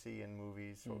what we see in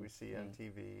movies, what we see on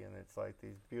TV, and it's like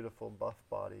these beautiful buff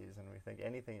bodies, and we think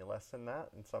anything less than that,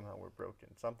 and somehow we're broken.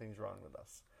 Something's wrong with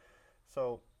us.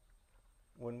 So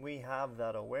when we have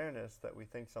that awareness that we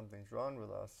think something's wrong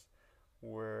with us,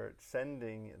 we're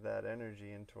sending that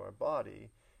energy into our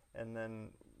body, and then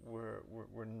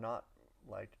we're not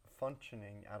like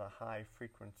functioning at a high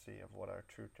frequency of what our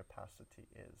true capacity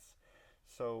is.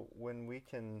 So when we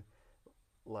can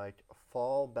like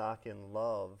fall back in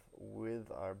love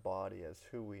with our body as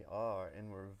who we are,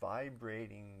 and we're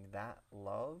vibrating that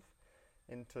love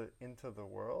into the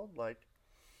world, like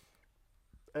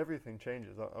everything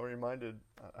changes. I'm reminded,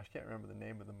 I can't remember the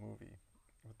name of the movie,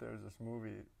 but there's this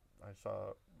movie I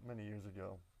saw many years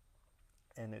ago,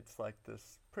 and it's like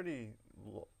this pretty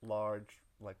large,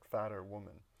 like fatter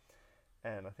woman,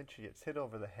 and I think she gets hit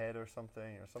over the head or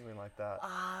something like that.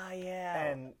 Ah,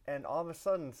 yeah. And all of a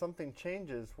sudden something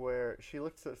changes where she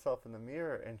looks at herself in the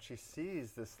mirror and she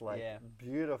sees this like Yeah.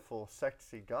 beautiful,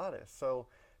 sexy goddess. So,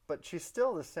 but she's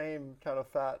still the same kind of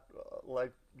fat,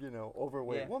 like, you know,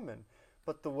 overweight Yeah. woman.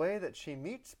 But the way that she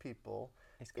meets people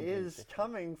It's completely is different.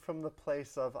 coming from the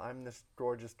place of, I'm this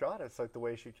gorgeous goddess. Like the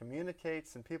way she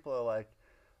communicates, and people are like,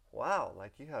 wow,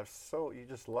 like you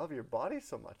just love your body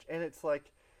so much. And it's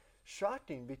like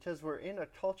shocking, because we're in a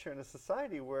culture and a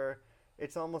society where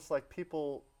it's almost like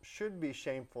people should be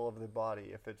shameful of their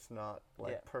body if it's not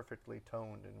like Yeah. perfectly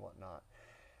toned and whatnot.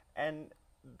 And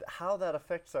how that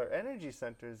affects our energy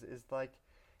centers is like,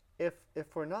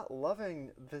 if we're not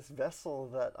loving this vessel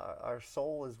that our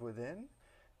soul is within,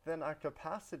 then our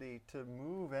capacity to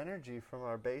move energy from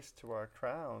our base to our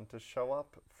crown, to show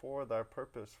up for our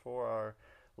purpose, for our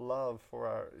love, for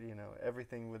our, you know,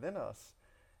 everything within us,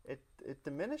 it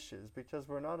diminishes, because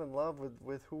we're not in love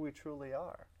with who we truly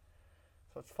are.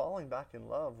 So it's falling back in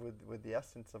love with the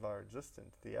essence of our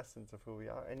existence, the essence of who we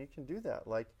are. And you can do that.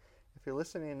 Like, if you're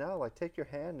listening now, like take your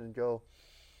hand and go,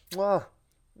 mwah,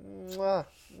 mwah,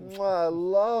 mwah,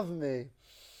 love me.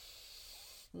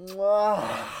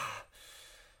 Mwah.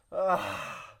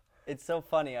 Ah. It's so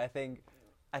funny. I think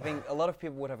a lot of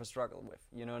people would have a struggle with,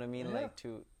 you know what I mean? Yeah. Like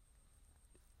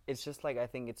it's just like, I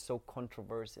think it's so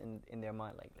controversial in their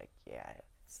mind. Like yeah,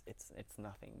 it's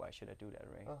nothing. Why should I do that,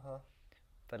 right? Uh-huh.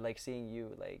 But like seeing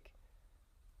you, like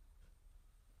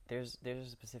there's a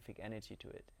specific energy to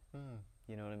it. Mm.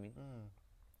 You know what I mean?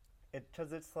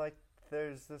 Because it's like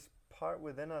there's this part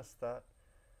within us that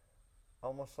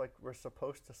almost like we're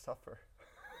supposed to suffer.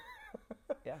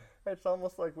 Yeah. It's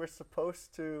almost like we're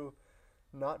supposed to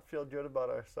not feel good about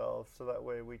ourselves, so that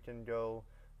way we can go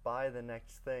buy the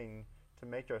next thing to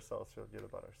make ourselves feel good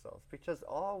about ourselves. Because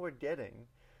all we're getting,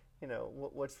 you know,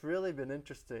 what's really been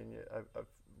interesting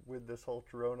with this whole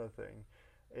Corona thing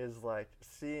is like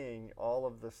seeing all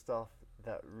of the stuff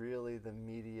that really the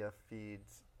media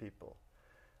feeds people.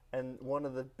 And one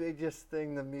of the biggest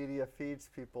thing the media feeds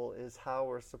people is how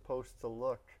we're supposed to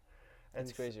look. And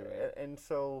That's crazy, right? And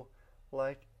so,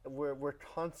 like, we're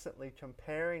constantly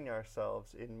comparing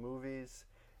ourselves in movies,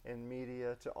 in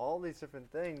media, to all these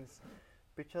different things,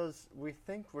 because we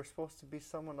think we're supposed to be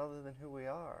someone other than who we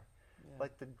are. Yeah.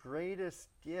 Like, the greatest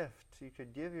gift you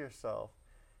could give yourself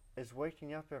is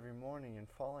waking up every morning and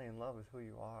falling in love with who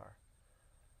you are.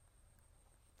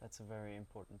 That's a very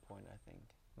important point, I think.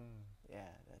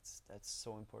 Yeah, that's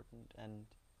so important, and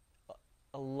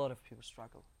a lot of people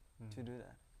struggle to do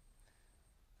that.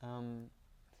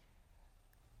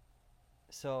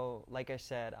 So, like I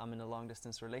said, I'm in a long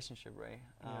distance relationship, right?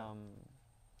 Yeah.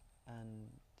 And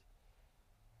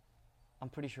I'm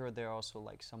pretty sure there are also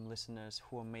like some listeners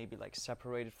who are maybe like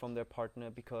separated from their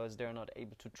partner because they're not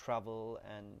able to travel,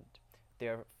 and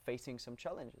they're facing some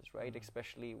challenges, right?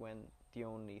 Especially when the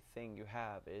only thing you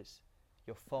have is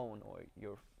your phone or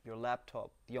your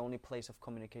laptop, the only place of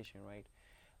communication, right?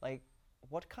 Like,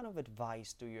 what kind of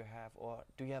advice do you have, or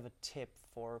do you have a tip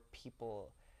for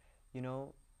people, you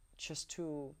know, just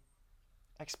to,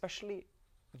 especially,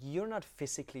 you're not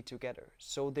physically together,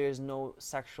 so there's no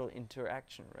sexual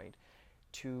interaction, right?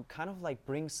 To kind of like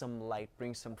bring some light,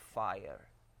 bring some fire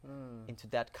into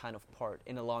that kind of part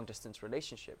in a long distance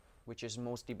relationship, which is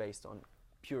mostly based on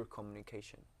pure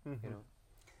communication, you know?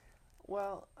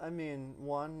 Well, I mean,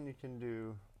 one, you can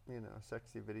do, you know,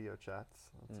 sexy video chats.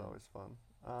 That's always fun.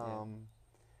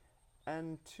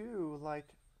 And two, like,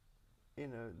 you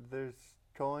know, there's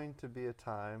going to be a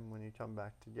time when you come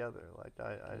back together. Like,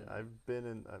 I've been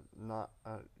in,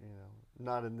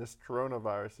 not in this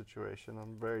coronavirus situation.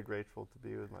 I'm very grateful to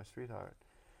be with my sweetheart.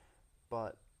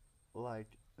 But,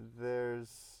 like,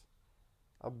 there's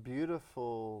a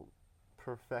beautiful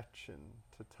perfection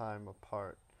to time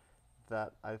apart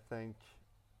that I think,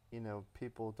 you know,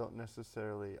 people don't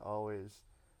necessarily always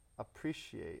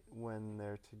appreciate when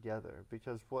they're together.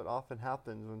 Because what often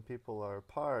happens when people are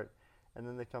apart and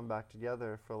then they come back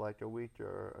together for like a week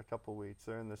or a couple weeks,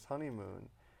 they're in this honeymoon,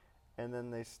 and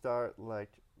then they start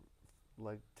like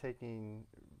taking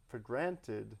for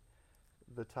granted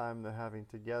the time they're having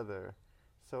together.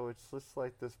 So it's just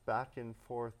like this back and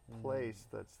forth place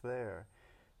that's there.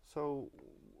 So,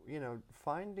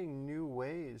 finding new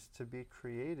ways to be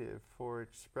creative for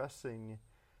expressing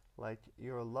like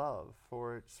your love,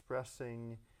 for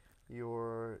expressing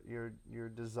your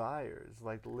desires,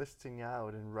 like listing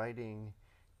out and writing,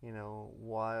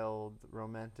 wild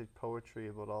romantic poetry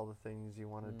about all the things you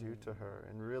want to do to her,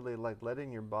 and really like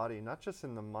letting your body, not just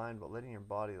in the mind, but letting your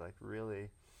body like really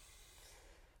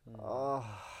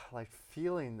like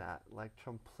feeling that like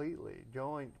completely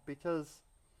going, because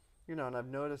and I've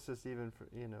noticed this even for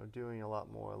doing a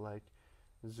lot more like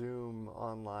Zoom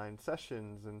online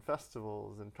sessions and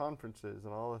festivals and conferences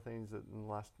and all the things that in the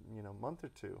last month or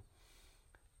two,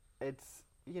 it's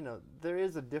there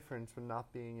is a difference from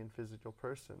not being in physical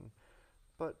person,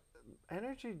 but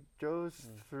energy goes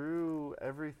through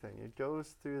everything. It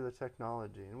goes through the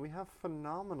technology, and we have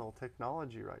phenomenal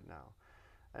technology right now,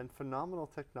 and phenomenal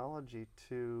technology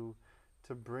to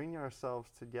bring ourselves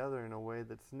together in a way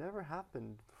that's never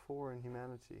happened before in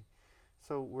humanity.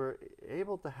 So we're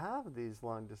able to have these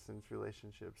long distance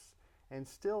relationships and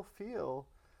still feel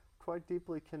quite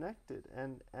deeply connected,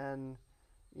 and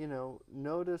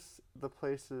notice the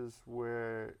places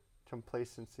where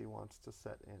complacency wants to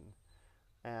set in.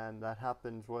 And that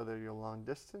happens whether you're long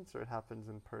distance or it happens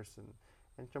in person.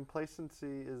 And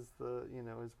complacency is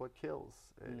is what kills.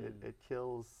 It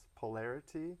kills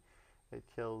polarity. It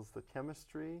kills the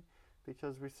chemistry,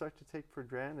 because we start to take for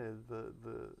granted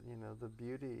the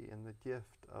beauty and the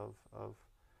gift of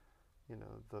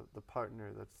the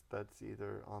partner that's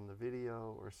either on the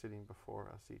video or sitting before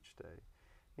us each day.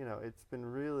 It's been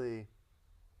really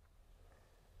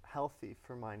healthy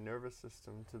for my nervous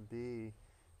system to be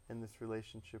in this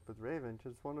relationship with Raven,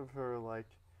 because one of her like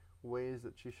ways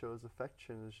that she shows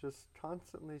affection is just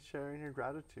constantly sharing her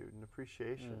gratitude and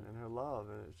appreciation and her love,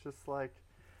 and it's just like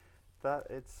that.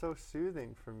 It's so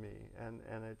soothing for me,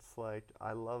 and it's like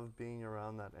I love being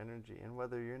around that energy. And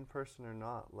whether you're in person or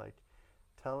not, like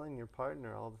telling your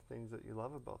partner all the things that you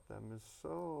love about them is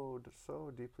so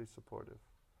deeply supportive.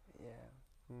 Yeah.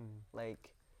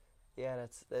 Like, yeah,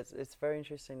 that's it's very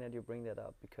interesting that you bring that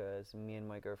up, because me and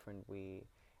my girlfriend, we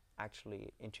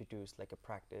actually introduced like a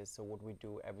practice. So what we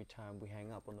do every time we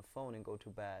hang up on the phone and go to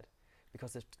bed,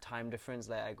 because of the time difference,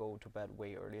 like I go to bed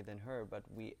way earlier than her, but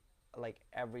we like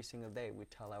every single day we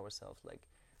tell ourselves like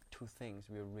 2 things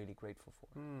we're really grateful for.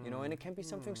 And it can be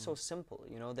something so simple,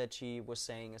 that she was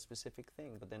saying a specific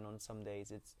thing, but then on some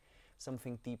days it's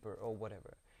something deeper or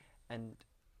whatever. And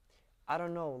I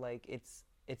don't know, like it's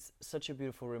such a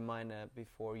beautiful reminder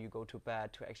before you go to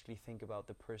bed to actually think about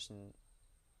the person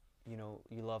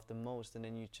you love the most, and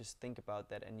then you just think about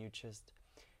that, and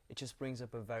it just brings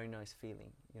up a very nice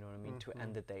feeling, you know what I mean, to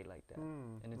end the day like that.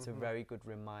 And it's a very good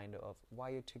reminder of why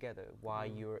you're together, why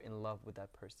you're in love with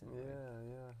that person.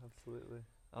 Yeah, absolutely.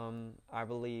 I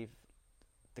believe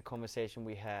the conversation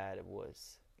we had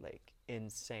was like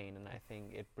insane, and I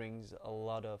think it brings a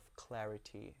lot of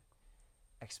clarity,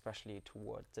 especially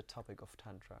towards the topic of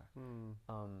Tantra.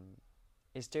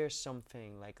 Is there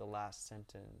something like a last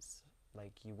sentence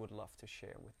like you would love to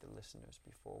share with the listeners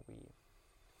before we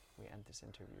end this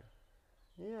interview?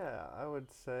 Yeah, I would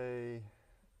say,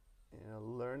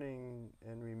 learning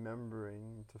and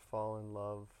remembering to fall in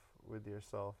love with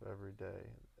yourself every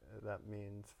day. That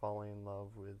means falling in love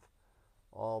with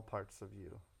all parts of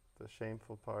you, the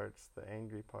shameful parts, the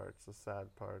angry parts, the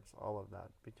sad parts, all of that,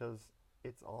 because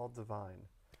it's all divine.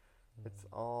 It's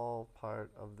all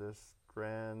part of this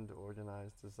grand,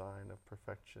 organized design of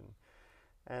perfection.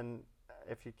 And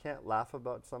if you can't laugh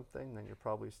about something, then you're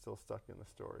probably still stuck in the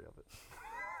story of it.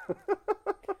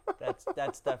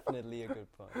 That's definitely a good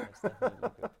point.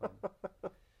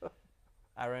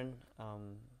 Aaron,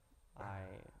 I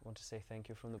want to say thank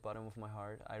you from the bottom of my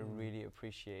heart. I really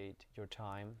appreciate your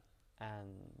time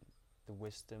and the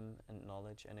wisdom and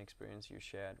knowledge and experience you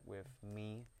shared with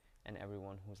me and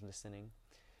everyone who's listening.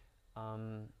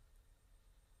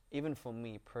 Even for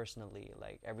me personally,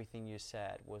 like everything you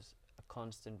said was a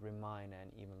constant reminder,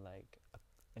 and even like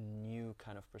a new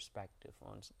kind of perspective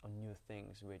on new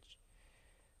things,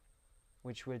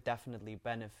 which will definitely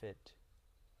benefit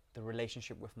the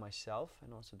relationship with myself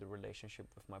and also the relationship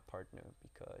with my partner,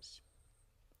 because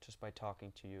just by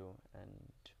talking to you and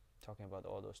talking about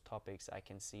all those topics, I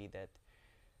can see that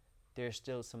there's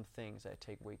still some things I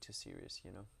take way too serious,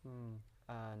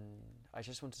 And I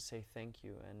just want to say thank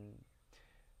you and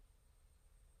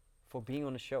for being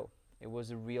on the show. It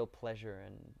was a real pleasure,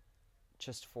 and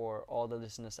just for all the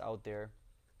listeners out there,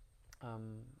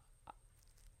 Aaron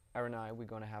and I, we're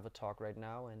going to have a talk right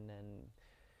now, and then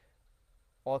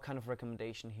all kind of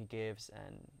recommendation he gives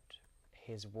and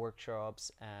his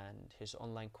workshops and his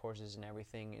online courses and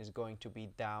everything is going to be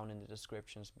down in the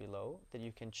descriptions below, that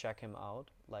you can check him out,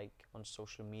 like on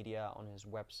social media, on his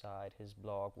website, his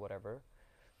blog, whatever.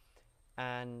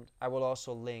 And I will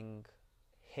also link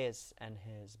his and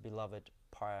his beloved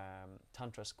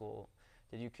Tantra school,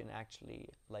 that you can actually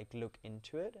like look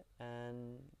into it,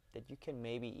 and that you can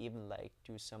maybe even like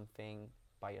do something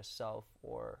by yourself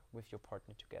or with your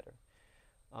partner together.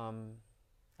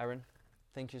 Aaron,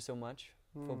 thank you so much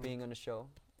for being on the show.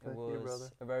 Thank it you, was brother.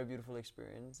 a very beautiful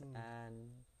experience, and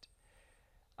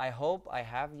I hope I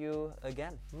have you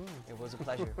again. It was a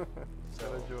pleasure. So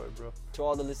enjoy, bro. To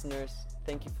all the listeners,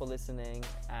 thank you for listening,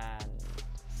 and